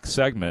 o'clock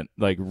segment,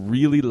 like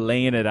really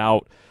laying it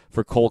out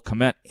for Cole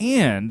Kmet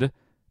and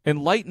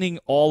enlightening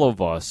all of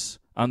us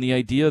on the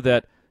idea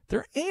that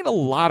there ain't a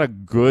lot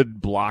of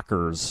good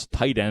blockers,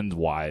 tight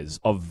end-wise,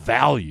 of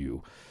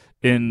value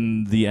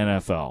in the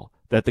NFL.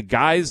 That the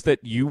guys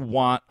that you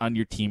want on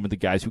your team are the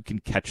guys who can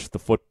catch the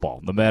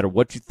football, no matter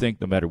what you think,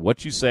 no matter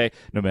what you say,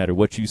 no matter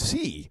what you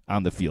see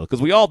on the field.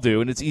 Because we all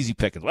do, and it's easy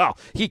picking. Well,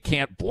 he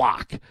can't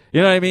block. You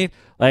know what I mean?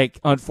 Like,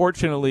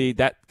 unfortunately,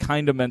 that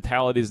kind of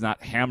mentality is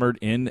not hammered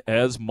in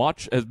as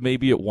much as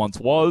maybe it once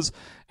was.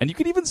 And you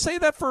could even say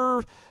that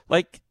for,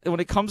 like,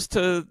 when it comes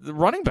to the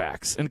running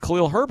backs and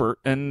Khalil Herbert,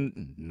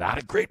 and not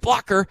a great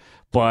blocker,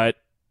 but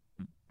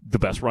the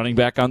best running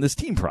back on this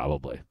team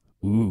probably.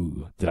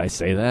 Ooh, did I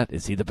say that?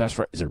 Is he the best?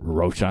 Is it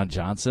Roschon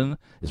Johnson?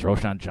 Is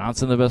Roschon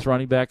Johnson the best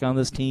running back on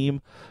this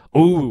team?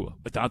 Ooh,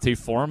 Dante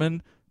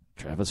Foreman?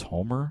 Travis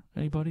Homer?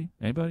 Anybody?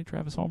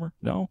 Travis Homer?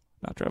 No,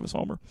 not Travis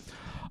Homer.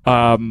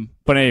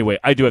 But anyway,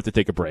 I do have to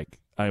take a break.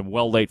 I'm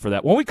well late for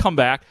that. When we come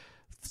back,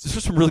 there's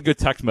just some really good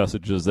text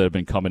messages that have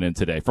been coming in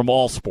today from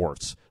all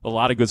sports. A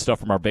lot of good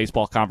stuff from our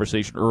baseball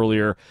conversation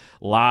earlier.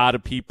 A lot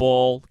of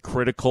people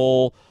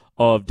critical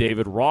of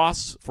David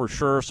Ross, for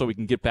sure, so we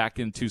can get back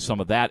into some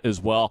of that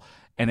as well.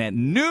 And at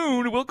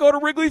noon, we'll go to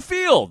Wrigley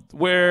Field,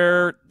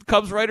 where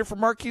Cubs writer for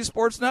Marquee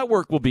Sports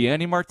Network will be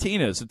Andy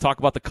Martinez and talk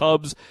about the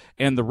Cubs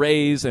and the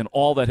Rays and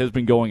all that has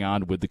been going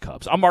on with the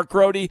Cubs. I'm Mark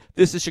Grote.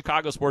 This is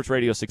Chicago Sports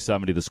Radio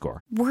 670 The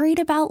Score. Worried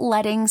about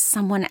letting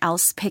someone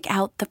else pick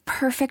out the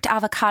perfect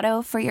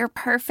avocado for your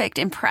perfect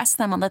impress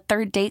them on the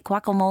third date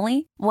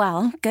guacamole?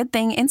 Well, good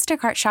thing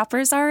Instacart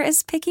shoppers are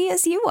as picky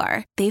as you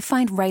are. They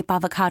find ripe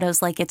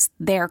avocados like it's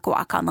their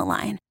guac on the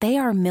line. They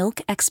are milk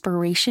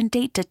expiration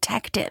date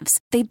detectives.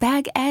 They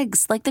bag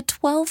eggs like the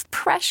 12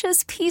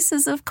 precious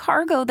pieces of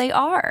cargo they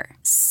are.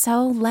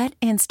 So let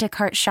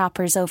Instacart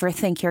shoppers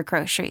overthink your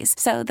groceries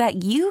so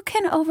that you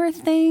can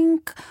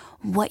overthink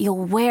what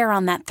you'll wear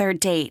on that third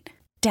date.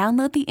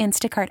 Download the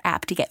Instacart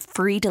app to get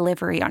free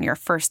delivery on your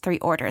first 3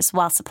 orders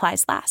while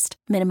supplies last.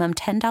 Minimum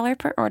 $10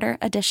 per order.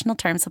 Additional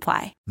terms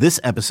apply. This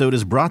episode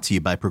is brought to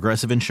you by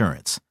Progressive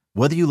Insurance.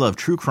 Whether you love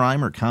true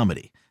crime or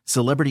comedy,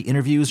 celebrity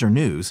interviews or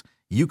news,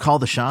 you call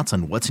the shots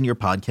on what's in your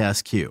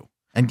podcast queue.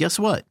 And guess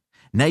what?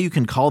 Now you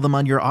can call them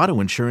on your auto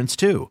insurance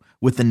too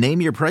with the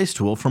Name Your Price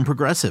tool from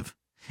Progressive.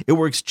 It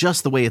works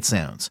just the way it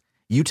sounds.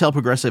 You tell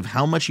Progressive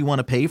how much you want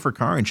to pay for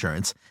car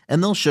insurance,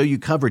 and they'll show you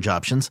coverage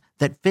options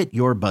that fit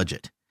your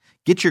budget.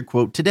 Get your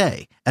quote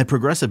today at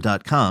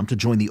Progressive.com to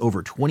join the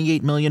over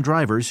 28 million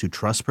drivers who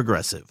trust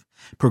Progressive.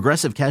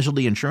 Progressive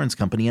Casualty Insurance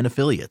Company and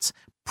Affiliates.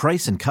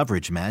 Price and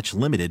coverage match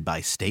limited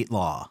by state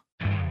law.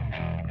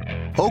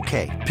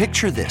 Okay,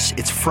 picture this.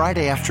 It's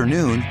Friday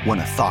afternoon when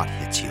a thought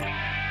hits you.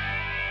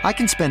 I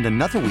can spend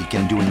another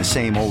weekend doing the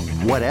same old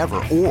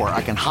whatever, or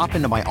I can hop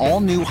into my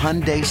all-new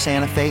Hyundai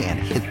Santa Fe and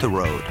hit the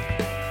road.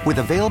 With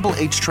available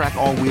H-Track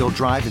all-wheel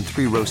drive and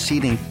 3-row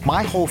seating,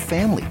 my whole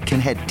family can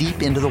head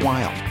deep into the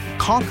wild.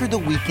 Conquer the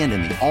weekend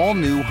in the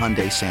all-new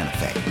Hyundai Santa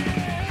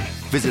Fe.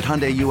 Visit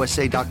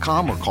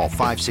HyundaiUSA.com or call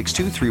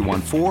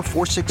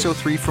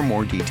 562-314-4603 for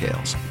more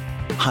details.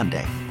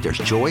 Hyundai, there's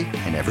joy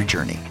in every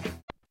journey.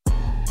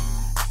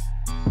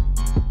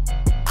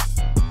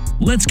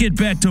 Let's get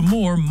back to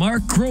more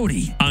Mark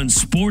Grote on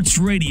Sports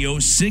Radio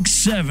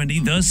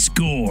 670 The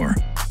Score.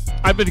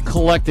 I've been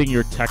collecting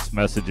your text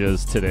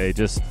messages today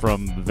just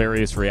from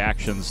various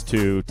reactions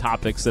to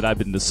topics that I've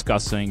been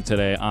discussing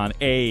today on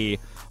a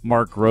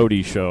Mark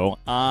Grote show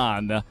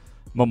on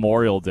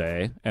Memorial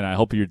Day, and I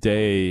hope your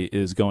day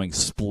is going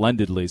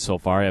splendidly so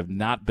far. I have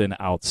not been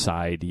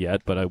outside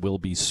yet, but I will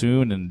be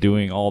soon and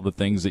doing all the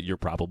things that you're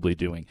probably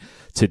doing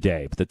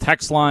today. But the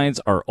text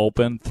lines are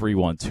open.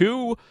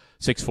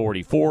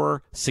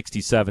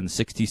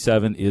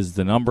 312-644-6767 is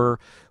the number.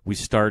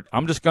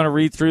 I'm just going to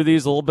read through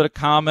these, a little bit of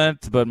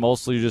comment, but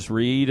mostly just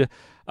read.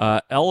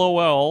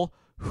 LOL,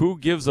 who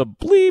gives a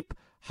bleep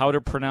how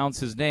to pronounce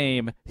his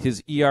name?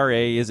 His ERA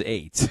is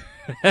 8.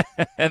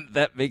 And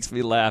that makes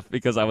me laugh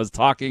because I was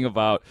talking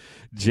about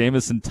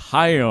Jameson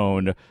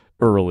Taillon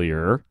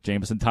earlier.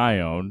 Jameson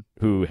Taillon,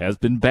 who has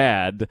been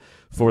bad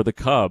for the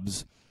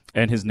Cubs,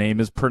 and his name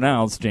is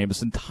pronounced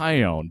Jameson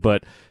Taillon,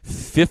 but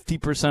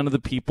 50% of the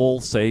people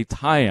say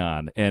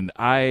Taillon, and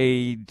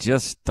I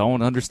just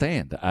don't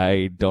understand.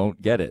 I don't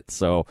get it.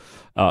 So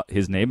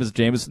his name is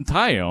Jameson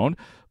Taillon,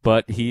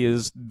 but he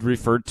is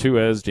referred to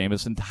as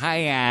Jameson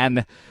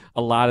Taillon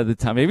a lot of the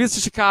time. Maybe it's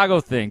a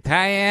Chicago thing.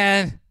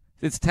 Taillon.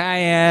 It's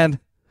Taillon.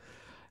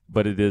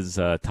 But it is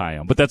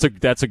Taillon. But that's a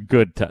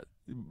good touche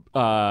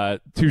to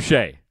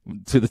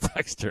the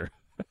texter.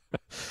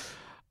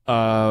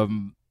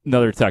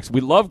 Another text.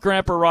 We love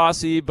Grandpa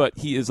Rossi, but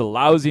he is a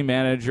lousy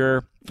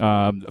manager.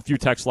 A few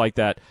texts like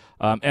that.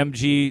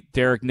 MG,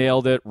 Derek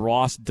nailed it.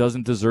 Ross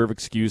doesn't deserve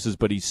excuses,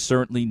 but he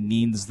certainly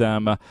needs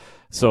them.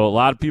 So a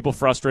lot of people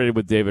frustrated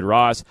with David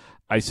Ross.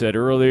 I said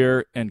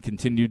earlier and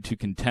continued to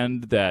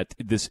contend that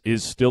this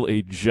is still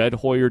a Jed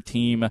Hoyer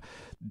team.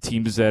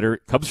 Cubs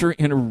are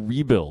in a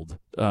rebuild.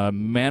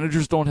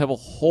 Managers don't have a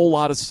whole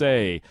lot of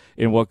say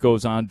in what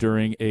goes on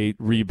during a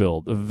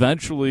rebuild.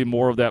 Eventually,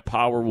 more of that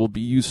power will be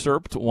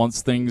usurped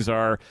once things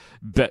are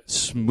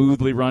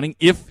smoothly running,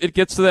 if it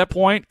gets to that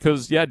point.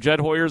 Because, Jed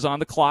Hoyer's on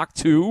the clock,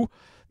 too.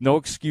 No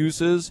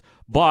excuses.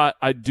 But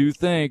I do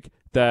think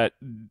that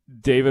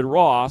David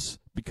Ross,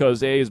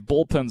 because, A, his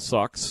bullpen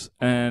sucks,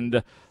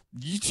 and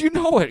you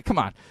know it. Come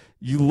on.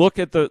 You look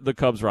at the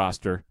Cubs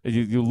roster,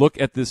 you look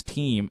at this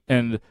team,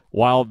 and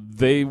while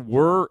they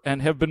were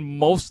and have been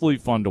mostly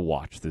fun to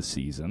watch this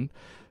season,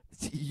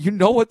 you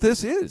know what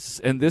this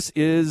is. And this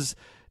is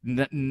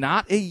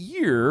not a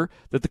year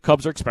that the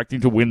Cubs are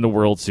expecting to win the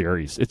World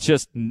Series. It's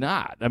just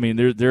not. I mean,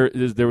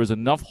 there was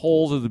enough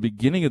holes at the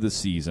beginning of the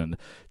season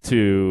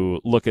to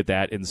look at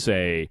that and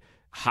say,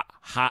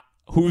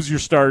 who's your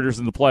starters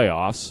in the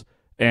playoffs?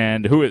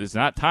 And who is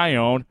not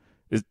Taillon?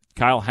 Is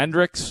Kyle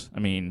Hendricks? I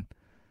mean,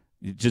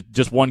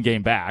 just one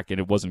game back, and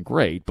it wasn't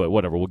great, but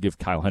whatever. We'll give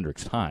Kyle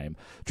Hendricks time.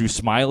 Drew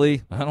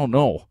Smyly, I don't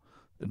know,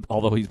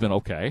 although he's been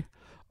okay.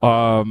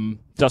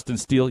 Justin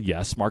Steele,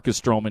 yes.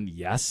 Marcus Stroman,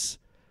 yes.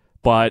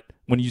 But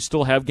when you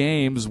still have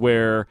games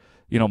where,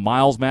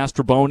 Miles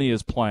Mastrobuoni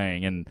is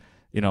playing and,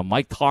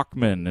 Mike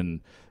Tauchman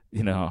and,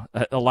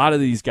 a lot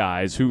of these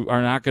guys who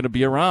are not going to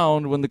be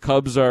around when the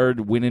Cubs are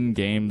winning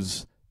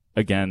games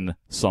again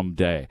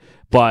someday.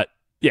 But,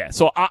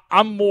 so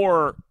I'm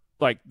more –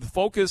 like, the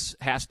focus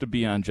has to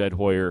be on Jed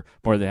Hoyer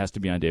more than it has to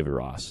be on David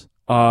Ross.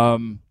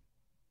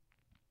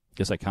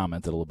 Guess I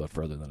commented a little bit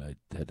further than I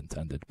had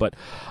intended. But,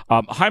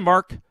 hi,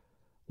 Mark.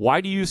 Why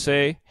do you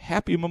say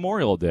Happy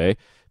Memorial Day?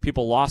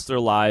 People lost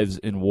their lives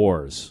in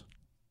wars.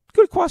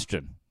 Good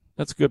question.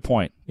 That's a good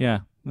point. Yeah,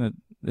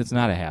 it's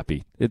not a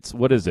happy.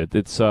 What is it?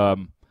 It's, I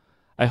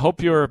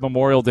hope your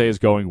Memorial Day is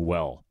going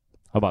well.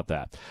 How about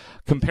that?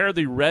 Compare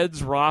the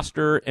Reds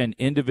roster and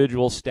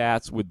individual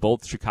stats with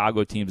both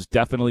Chicago teams.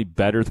 Definitely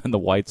better than the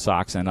White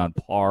Sox and on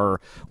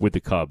par with the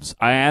Cubs.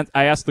 I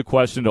asked the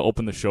question to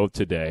open the show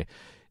today.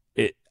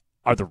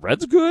 Are the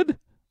Reds good?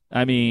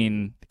 I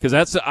mean, because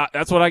that's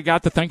what I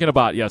got to thinking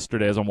about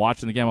yesterday as I'm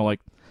watching the game. I'm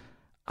like,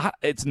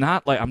 it's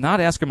not like I'm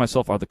not asking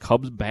myself, are the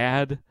Cubs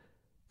bad?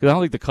 Because I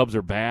don't think the Cubs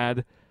are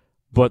bad.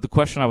 But the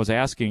question I was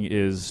asking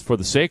is, for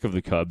the sake of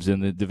the Cubs in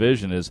the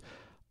division, is,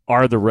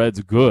 are the Reds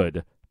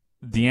good?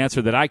 The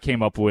answer that I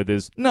came up with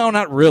is, no,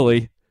 not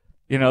really.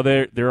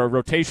 Their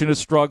rotation is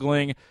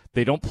struggling.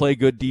 They don't play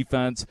good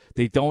defense.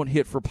 They don't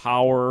hit for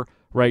power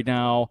right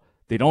now.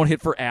 They don't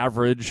hit for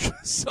average,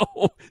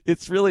 so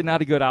it's really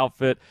not a good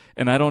outfit.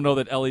 And I don't know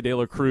that Ellie De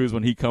La Cruz,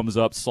 when he comes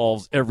up,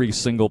 solves every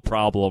single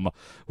problem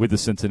with the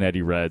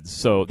Cincinnati Reds.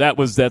 So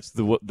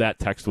that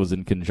text was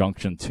in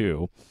conjunction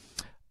too.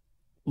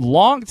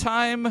 Long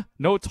time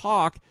no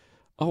talk.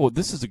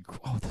 This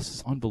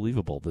is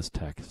unbelievable. This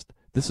text.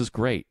 This is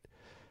great.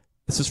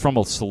 This is from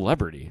a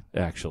celebrity,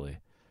 actually.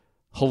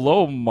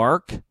 Hello,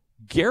 Mark.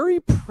 Gary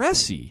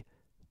Pressey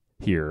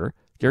here.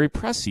 Gary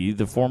Pressey,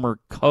 the former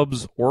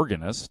Cubs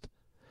organist,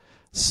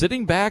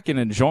 sitting back and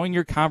enjoying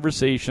your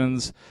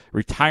conversations,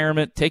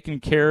 retirement, taking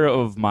care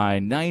of my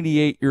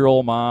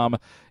 98-year-old mom,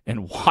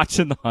 and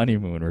watching the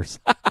honeymooners.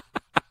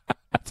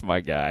 That's my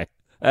guy.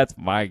 That's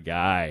my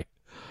guy.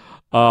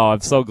 Oh,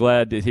 I'm so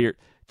glad to hear.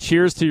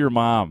 Cheers to your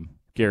mom,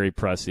 Gary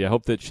Pressey. I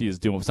hope that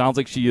sounds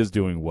like she is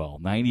doing well.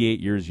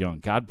 98 years young.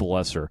 God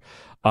bless her.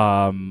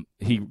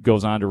 He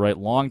goes on to write,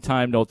 long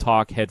time no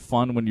talk. Had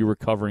fun when you were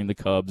covering the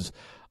Cubs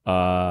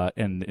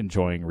and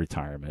enjoying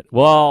retirement.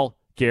 Well,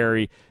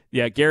 Gary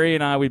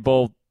and I, we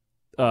both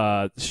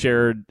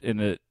shared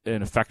an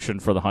affection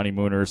for the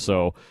honeymooners.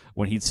 So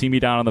when he'd see me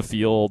down on the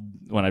field,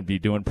 when I'd be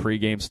doing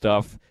pregame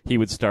stuff, he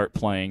would start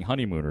playing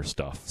honeymooner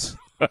stuff.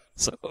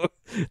 So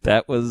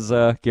that was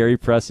Gary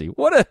Pressey.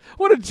 What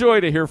a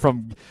joy to hear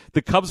from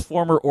the Cubs'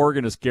 former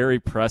organist, Gary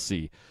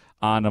Pressey,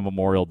 on a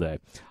Memorial Day.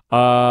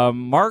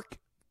 Mark,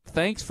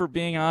 thanks for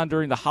being on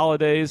during the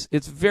holidays.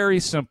 It's very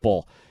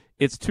simple.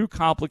 It's too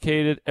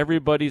complicated.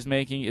 Everybody's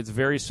making it's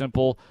very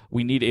simple.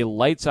 We need a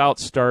lights-out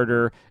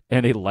starter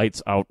and a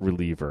lights-out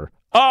reliever.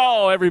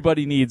 Oh,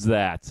 everybody needs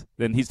that.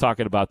 Then he's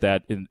talking about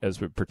that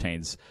as it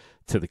pertains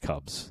to the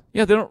Cubs.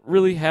 Yeah, they don't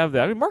really have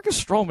that. I mean,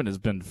 Marcus Stroman has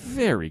been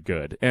very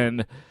good,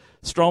 and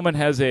Stroman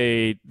has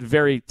a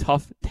very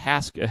tough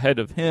task ahead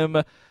of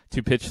him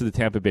to pitch to the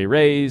Tampa Bay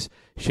Rays.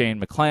 Shane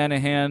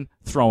McClanahan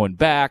throwing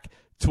back.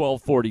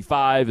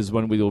 12:45 is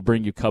when we will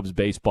bring you Cubs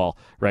baseball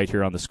right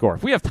here on The Score.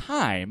 If we have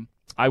time,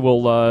 I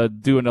will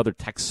do another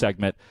text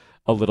segment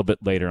a little bit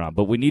later on.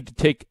 But we need to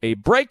take a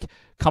break.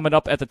 Coming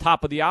up at the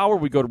top of the hour,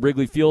 we go to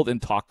Wrigley Field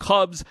and talk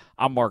Cubs.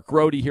 I'm Mark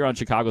Grote here on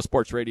Chicago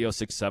Sports Radio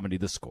 670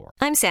 The Score.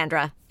 I'm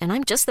Sandra, and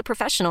I'm just the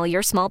professional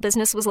your small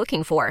business was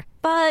looking for.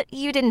 But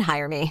you didn't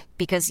hire me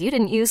because you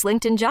didn't use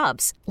LinkedIn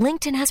Jobs.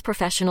 LinkedIn has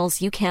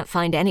professionals you can't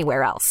find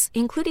anywhere else,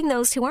 including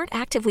those who aren't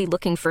actively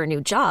looking for a new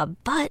job,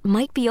 but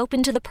might be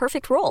open to the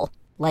perfect role,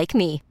 like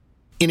me.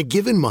 In a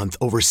given month,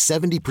 over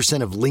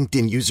 70% of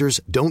LinkedIn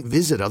users don't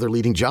visit other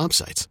leading job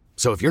sites.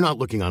 So if you're not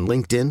looking on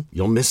LinkedIn,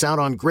 you'll miss out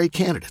on great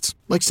candidates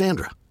like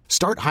Sandra.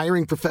 Start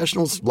hiring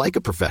professionals like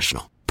a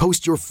professional.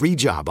 Post your free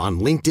job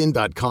on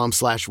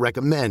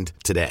linkedin.com/recommend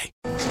today.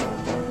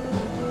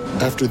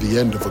 After the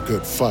end of a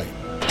good fight,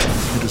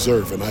 you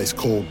deserve an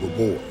ice-cold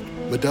reward.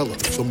 Modelo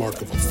is the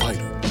mark of a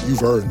fighter.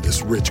 You've earned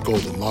this rich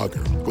golden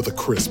lager with a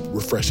crisp,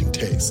 refreshing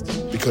taste.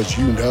 Because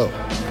you know,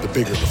 the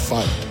bigger the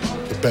fight,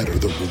 the better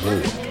the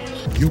reward.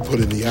 You put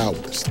in the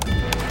hours,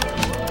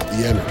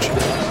 the energy,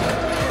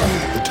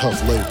 the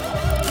tough labor.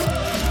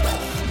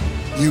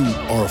 You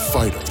are a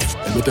fighter,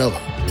 and Modelo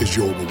is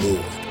your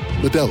reward.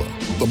 Modelo,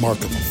 the mark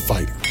of a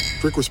fighter.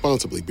 Drink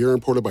responsibly. Beer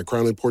imported by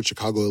Crown Imports,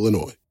 Chicago,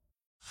 Illinois.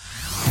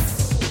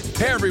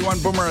 Hey everyone,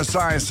 Boomer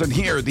Esiason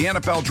here. The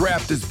NFL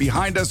Draft is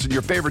behind us and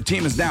your favorite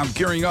team is now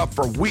gearing up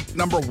for week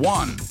number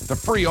 1. The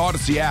free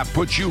Odyssey app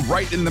puts you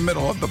right in the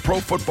middle of the pro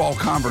football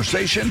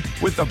conversation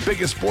with the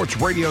biggest sports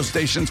radio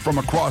stations from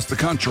across the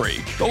country.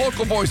 The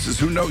local voices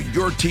who know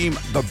your team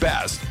the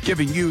best,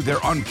 giving you their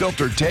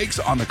unfiltered takes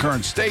on the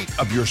current state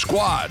of your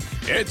squad.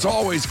 It's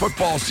always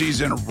football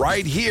season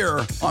right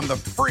here on the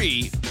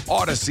free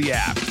Odyssey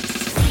app.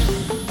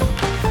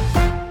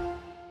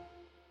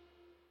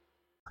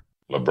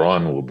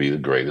 LeBron will be the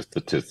greatest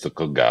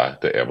statistical guy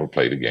to ever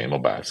play the game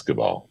of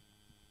basketball.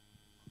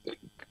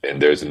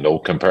 And there's no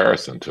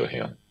comparison to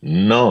him.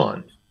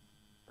 None.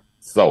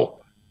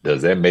 So,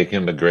 does that make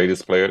him the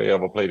greatest player to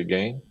ever play the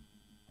game?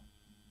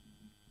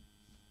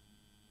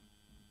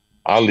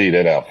 I'll leave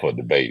that out for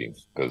debating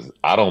because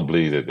I don't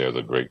believe that there's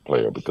a great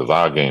player because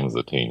our game is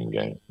a team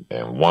game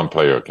and one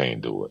player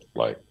can't do it.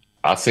 Like,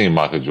 I seen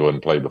Michael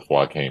Jordan play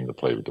before I came to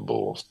play with the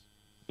Bulls.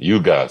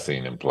 You guys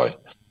seen him play.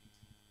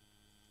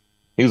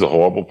 He's a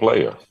horrible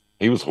player.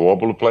 He was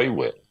horrible to play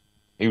with.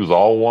 He was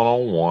all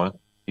one-on-one.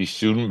 He's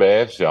shooting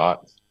bad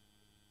shots.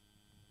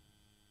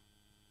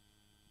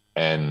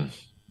 And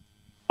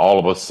all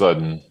of a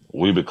sudden,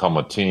 we become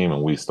a team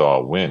and we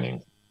start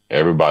winning.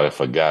 Everybody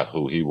forgot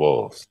who he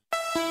was.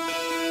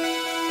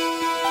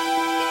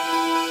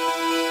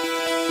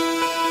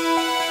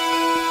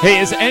 Hey,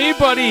 is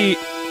anybody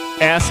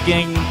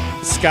asking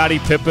Scottie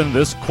Pippen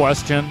this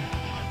question?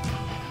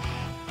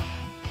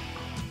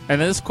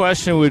 And this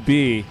question would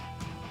be,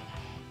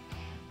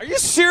 are you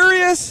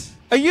serious?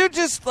 Are you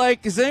just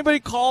like, does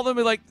anybody call them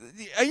and like,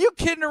 are you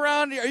kidding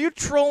around? Are you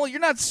trolling? You're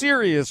not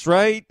serious,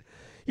 right?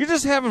 You're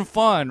just having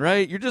fun,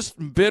 right? You're just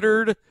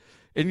embittered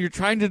and you're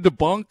trying to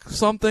debunk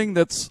something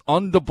that's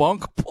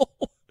undebunkable.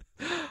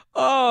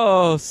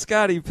 Oh,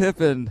 Scottie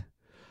Pippen.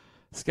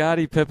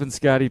 Scottie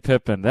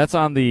Pippen. That's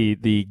on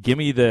the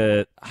Gimme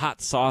the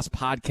Hot Sauce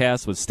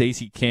podcast with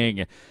Stacey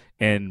King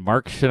and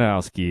Mark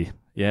Shanowski.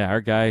 Yeah,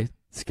 our guy,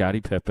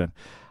 Scottie Pippen.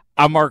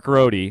 I'm Mark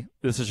Grote.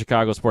 This is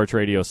Chicago Sports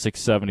Radio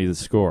 670 The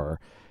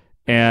Score.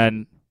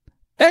 And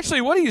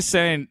actually, what he's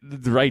saying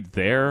right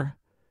there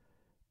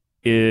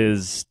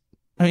is,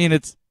 I mean,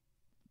 it's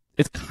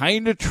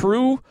kind of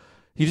true.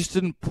 He just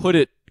didn't put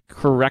it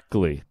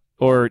correctly,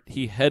 or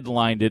he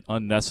headlined it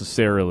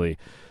unnecessarily.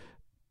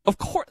 Of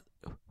course,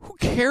 who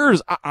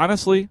cares?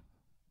 Honestly,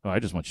 I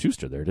just went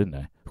Schuster there, didn't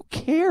I? Who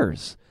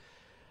cares?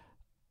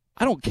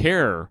 I don't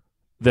care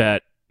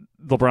that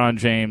LeBron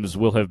James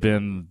will have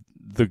been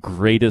the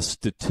greatest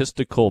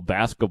statistical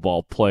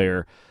basketball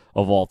player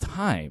of all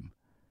time.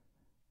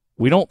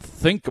 We don't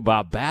think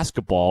about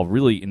basketball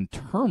really in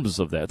terms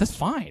of that. That's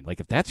fine. Like,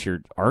 if that's your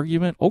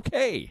argument,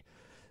 okay.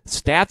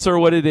 Stats are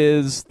what it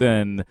is,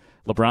 then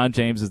LeBron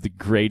James is the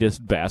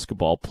greatest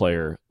basketball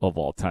player of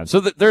all time. So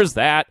there's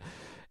that.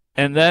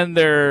 And then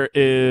there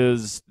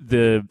is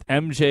the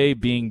MJ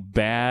being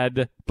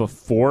bad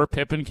before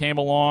Pippen came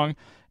along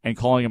and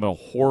calling him a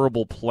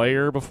horrible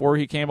player before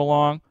he came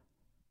along.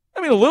 I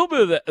mean, a little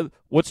bit of that.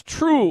 What's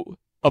true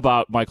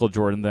about Michael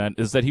Jordan then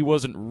is that he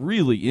wasn't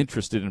really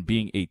interested in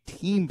being a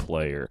team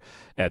player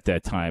at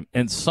that time.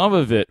 And some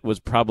of it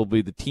was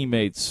probably the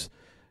teammates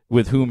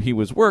with whom he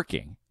was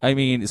working. I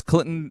mean, is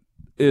Quentin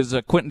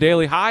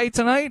Daly high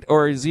tonight,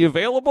 or is he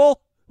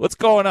available? What's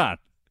going on?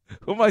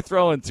 Who am I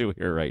throwing to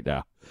here right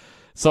now?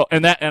 So,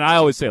 and I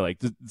always say, like,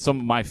 some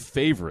of my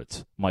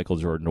favorite Michael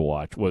Jordan to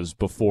watch was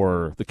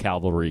before the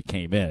cavalry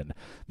came in,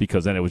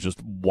 because then it was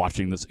just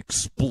watching this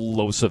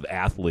explosive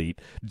athlete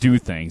do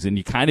things, and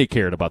you kind of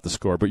cared about the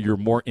score, but you're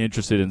more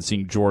interested in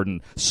seeing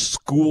Jordan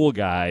school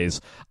guys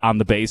on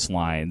the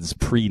baselines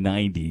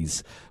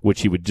pre-90s,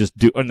 which he would just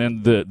do. And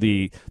then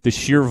the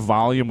sheer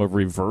volume of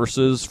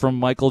reverses from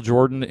Michael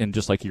Jordan in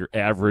just like your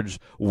average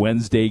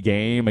Wednesday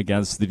game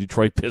against the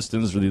Detroit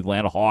Pistons or the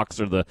Atlanta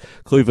Hawks or the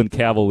Cleveland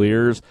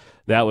Cavaliers,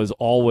 that was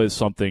always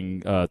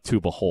something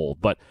to behold.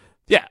 But,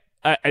 yeah,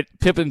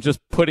 Pippen just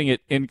putting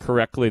it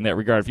incorrectly in that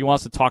regard. If he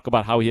wants to talk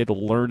about how he had to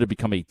learn to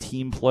become a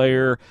team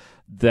player,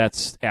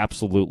 that's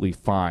absolutely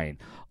fine.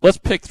 Let's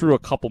pick through a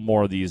couple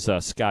more of these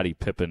Scottie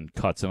Pippen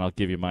cuts, and I'll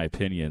give you my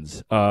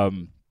opinions.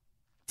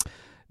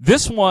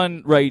 This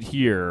one right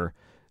here,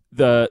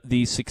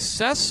 the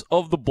success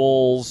of the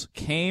Bulls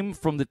came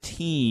from the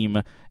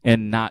team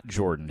and not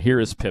Jordan. Here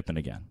is Pippen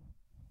again.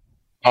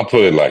 I'll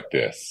put it like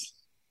this.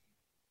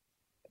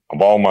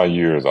 Of all my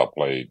years I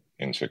played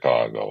in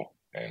Chicago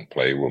and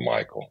played with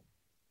Michael,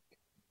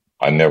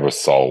 I never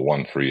saw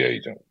one free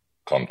agent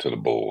come to the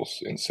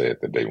Bulls and said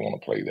that they want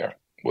to play there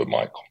with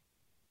Michael.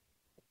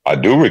 I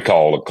do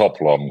recall a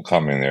couple of them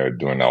coming there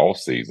during the off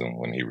season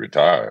when he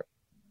retired,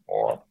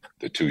 or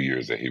the 2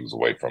 years that he was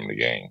away from the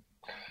game.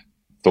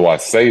 So I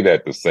say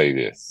that to say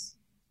this.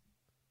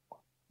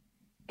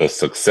 The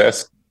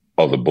success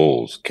of the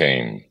Bulls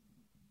came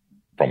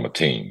from a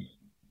team.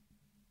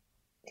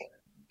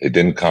 It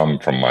didn't come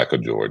from Michael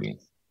Jordan.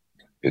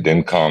 It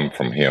didn't come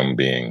from him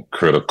being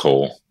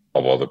critical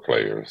of other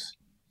players.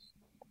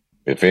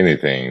 If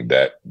anything,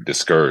 that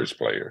discouraged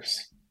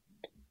players,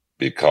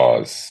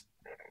 because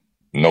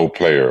no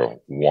player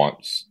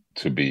wants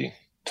to be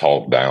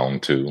talked down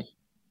to,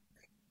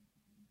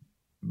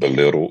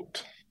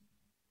 belittled,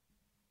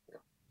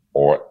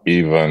 or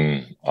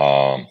even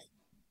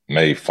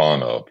made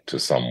fun of to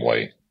some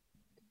way.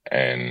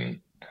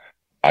 And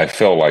I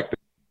felt like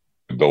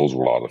those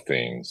were a lot of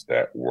things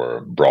that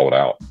were brought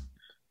out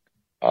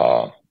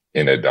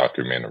in that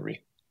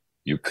documentary.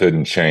 You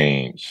couldn't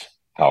change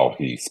how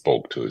he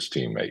spoke to his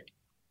teammate.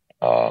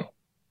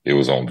 It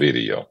was on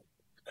video.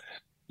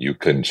 You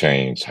couldn't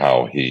change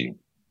how he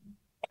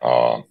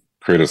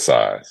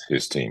criticized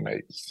his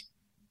teammates.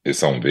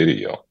 It's on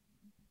video.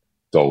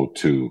 So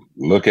to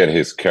look at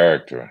his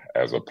character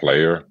as a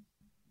player,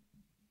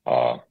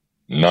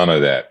 none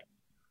of that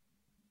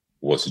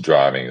was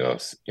driving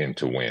us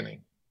into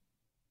winning.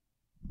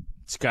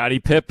 Scottie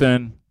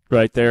Pippen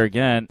right there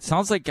again.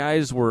 Sounds like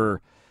guys were,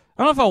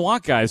 I don't know if I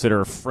want guys that are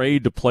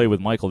afraid to play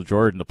with Michael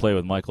Jordan to play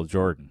with Michael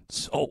Jordan.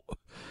 So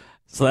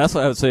that's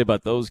what I would say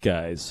about those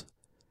guys.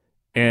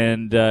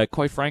 And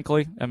quite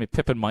frankly, I mean,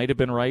 Pippen might have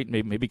been right.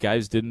 Maybe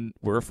guys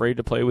were afraid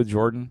to play with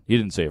Jordan. He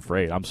didn't say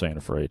afraid. I'm saying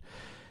afraid.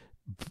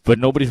 But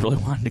nobody's really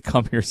wanted to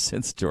come here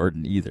since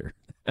Jordan either.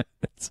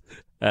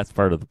 That's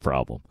part of the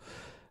problem.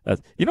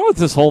 You know what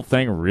this whole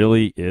thing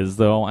really is,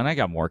 though? And I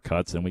got more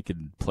cuts, and we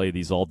could play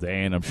these all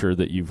day, and I'm sure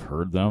that you've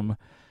heard them.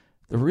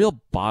 The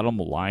real bottom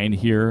line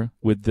here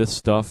with this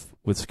stuff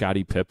with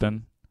Scottie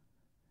Pippen,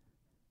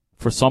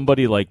 for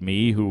somebody like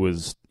me who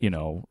was,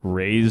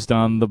 raised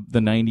on the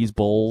 90s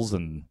Bulls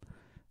and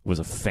was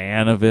a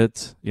fan of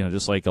it,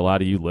 just like a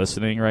lot of you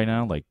listening right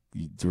now, like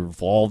you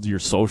revolved your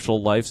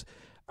social lives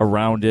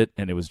around it,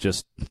 and it was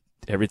just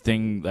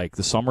everything, like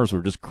the summers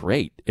were just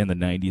great in the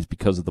 90s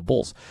because of the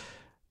Bulls.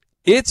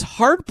 It's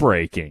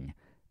heartbreaking,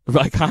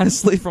 like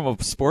honestly, from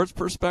a sports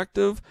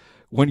perspective,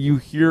 when you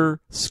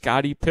hear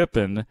Scottie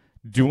Pippen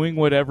doing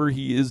whatever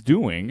he is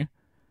doing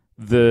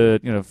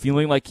the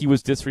feeling like he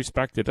was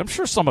disrespected. I'm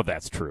sure some of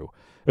that's true.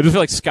 I just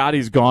feel like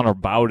Scottie's gone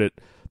about it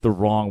the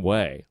wrong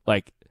way.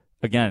 Like,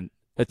 again,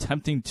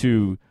 attempting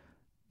to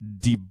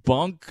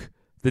debunk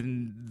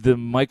the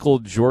Michael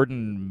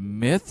Jordan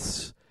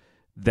myths,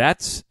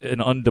 that's an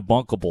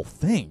undebunkable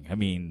thing. I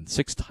mean,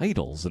 6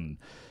 titles and,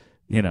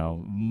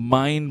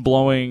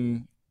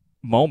 mind-blowing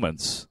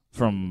moments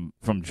from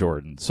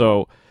Jordan.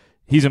 So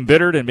he's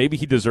embittered, and maybe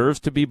he deserves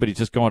to be, but he's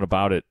just going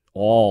about it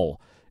all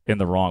in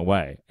the wrong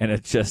way. And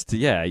it's just,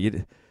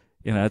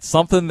 it's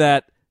something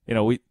that,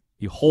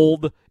 you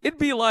hold. It'd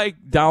be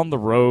like down the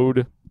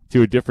road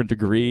to a different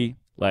degree,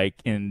 like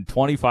in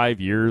 25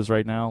 years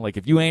right now. Like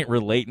if you ain't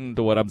relating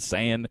to what I'm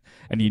saying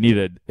and you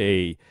need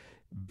a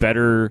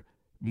better,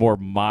 more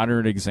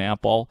modern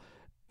example,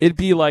 it'd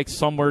be like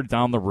somewhere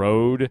down the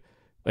road,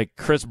 like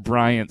Chris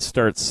Bryant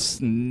starts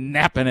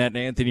snapping at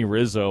Anthony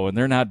Rizzo and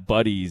they're not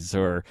buddies,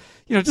 or,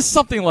 just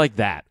something like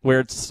that, where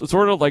it's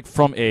sort of like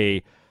from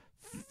a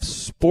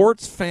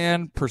sports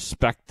fan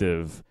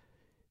perspective,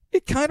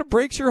 it kind of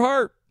breaks your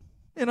heart,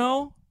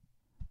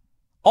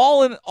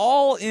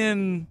 all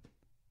in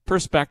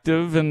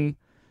perspective. And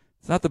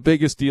it's not the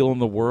biggest deal in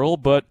the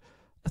world, but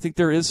I think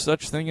there is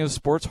such thing as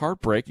sports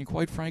heartbreak. And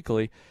quite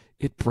frankly,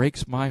 it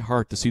breaks my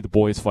heart to see the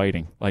boys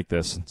fighting like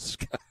this.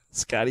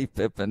 Scottie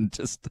Pippen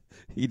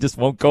he just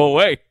won't go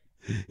away.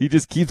 He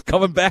just keeps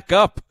coming back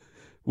up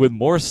with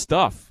more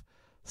stuff.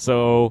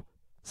 So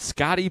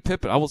Scottie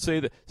Pippen, I will say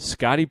that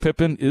Scottie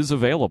Pippen is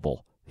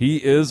available. He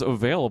is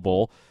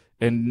available,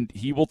 and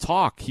he will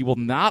talk. He will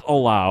not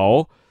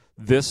allow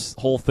this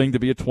whole thing to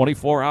be a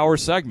 24-hour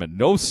segment.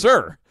 No,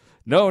 sir.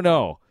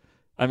 No.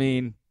 I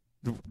mean,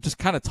 just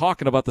kind of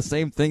talking about the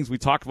same things we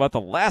talked about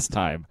the last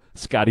time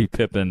Scottie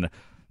Pippen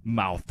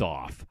mouthed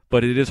off.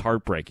 But it is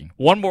heartbreaking.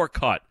 One more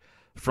cut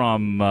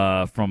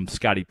from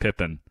Scottie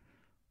Pippen.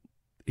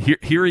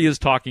 Here he is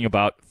talking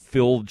about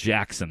Phil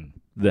Jackson,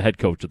 the head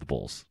coach of the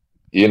Bulls.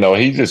 He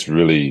just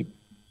really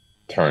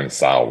turned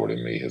sour to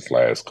me his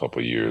last couple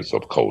of years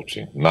of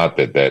coaching. Not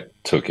that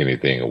took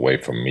anything away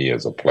from me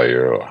as a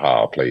player or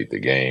how I played the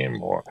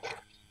game or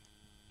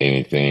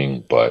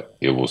anything, but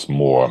it was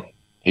more,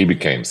 he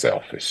became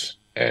selfish.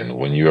 And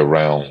when you're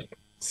around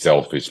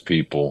selfish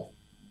people,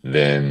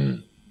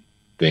 then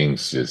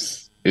things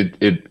just,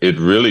 it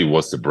really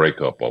was the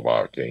breakup of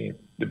our team,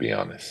 to be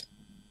honest.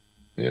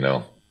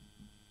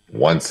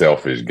 One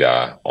selfish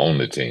guy on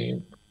the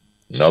team,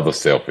 another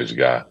selfish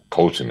guy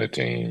coaching the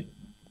team.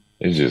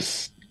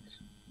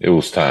 It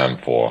was time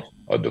for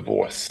a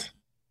divorce.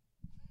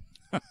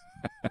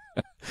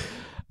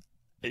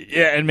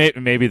 Yeah, and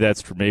maybe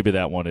that's true. Maybe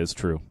that one is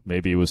true.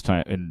 Maybe it was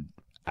time. And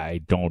I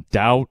don't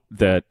doubt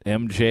that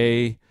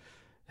MJ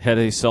had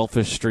a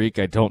selfish streak.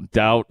 I don't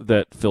doubt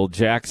that Phil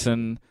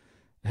Jackson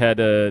had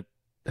a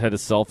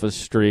selfish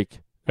streak.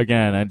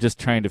 Again, I'm just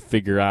trying to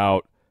figure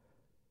out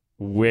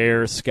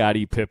where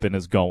Scottie Pippen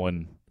is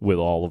going with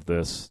all of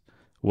this.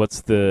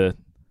 What's the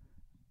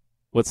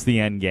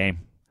end game?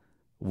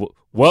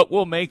 What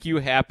will make you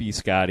happy,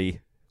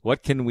 Scottie?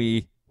 What can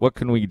we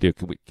do?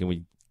 Can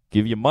we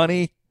give you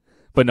money?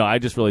 But no, I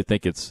just really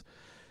think it's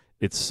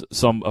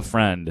a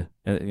friend.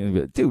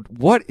 Dude,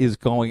 what is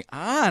going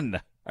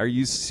on? Are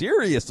you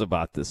serious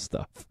about this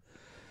stuff?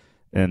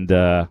 And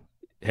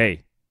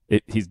hey,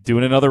 he's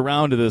doing another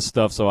round of this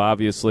stuff, so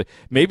obviously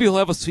maybe he'll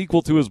have a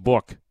sequel to his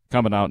book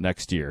coming out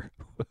next year.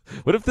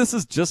 What if this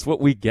is just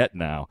what we get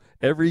now?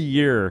 Every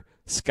year,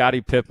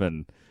 Scottie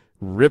Pippen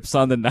rips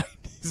on the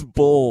 90s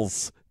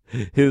Bulls,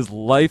 his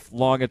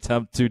lifelong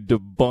attempt to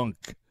debunk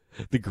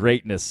the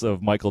greatness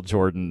of Michael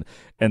Jordan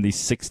and the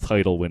 6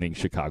 title-winning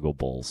Chicago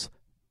Bulls.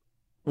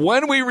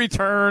 When we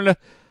return,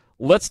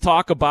 let's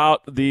talk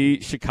about the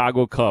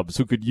Chicago Cubs,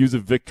 who could use a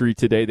victory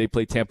today. They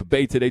play Tampa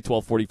Bay today,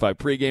 12:45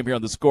 pregame here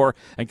on The Score.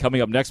 And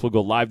coming up next, we'll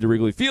go live to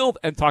Wrigley Field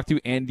and talk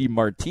to Andy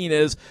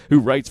Martinez, who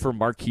writes for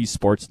Marquee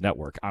Sports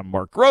Network. I'm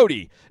Mark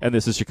Grote, and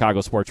this is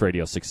Chicago Sports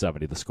Radio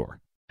 670 The Score.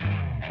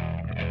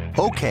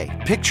 Okay,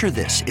 picture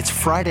this. It's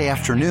Friday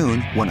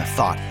afternoon when a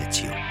thought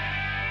hits you.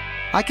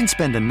 I can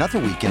spend another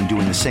weekend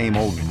doing the same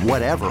old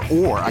whatever,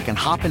 or I can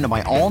hop into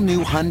my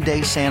all-new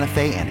Hyundai Santa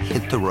Fe and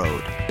hit the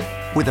road.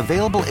 With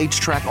available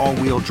H-Track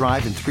all-wheel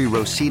drive and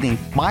 3-row seating,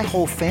 my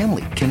whole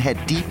family can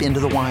head deep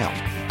into the wild.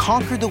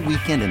 Conquer the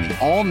weekend in the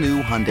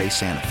all-new Hyundai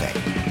Santa Fe.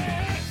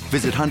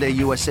 Visit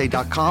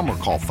HyundaiUSA.com or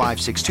call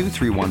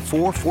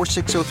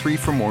 562-314-4603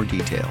 for more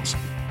details.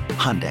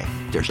 Hyundai,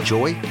 there's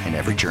joy in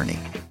every journey.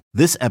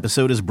 This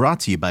episode is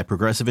brought to you by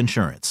Progressive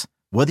Insurance.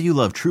 Whether you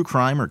love true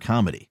crime or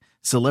comedy,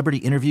 celebrity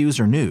interviews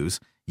or news,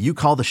 you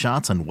call the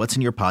shots on what's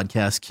in your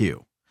podcast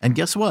queue. And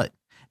guess what?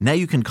 Now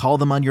you can call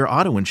them on your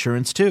auto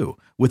insurance too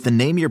with the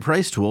Name Your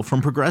Price tool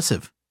from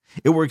Progressive.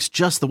 It works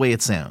just the way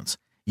it sounds.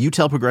 You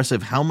tell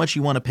Progressive how much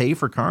you want to pay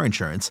for car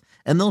insurance,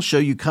 and they'll show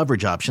you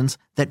coverage options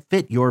that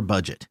fit your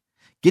budget.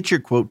 Get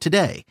your quote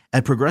today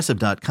at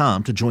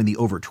Progressive.com to join the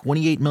over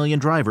 28 million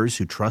drivers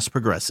who trust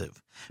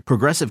Progressive.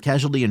 Progressive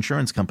Casualty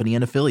Insurance Company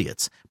and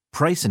Affiliates.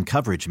 Price and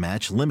coverage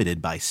match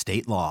limited by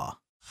state law.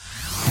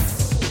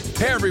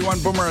 Hey everyone,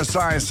 Boomer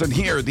Esiason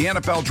here. The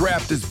NFL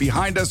Draft is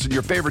behind us and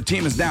your favorite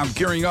team is now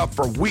gearing up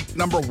for week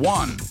number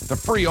 1. The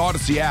free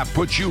Odyssey app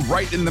puts you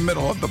right in the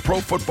middle of the pro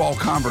football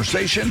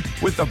conversation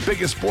with the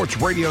biggest sports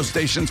radio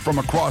stations from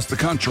across the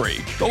country.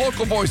 The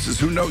local voices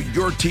who know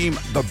your team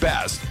the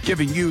best,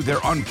 giving you their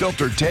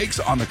unfiltered takes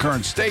on the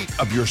current state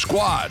of your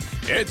squad.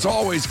 It's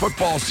always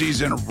football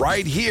season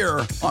right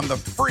here on the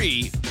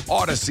free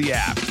Odyssey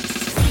app.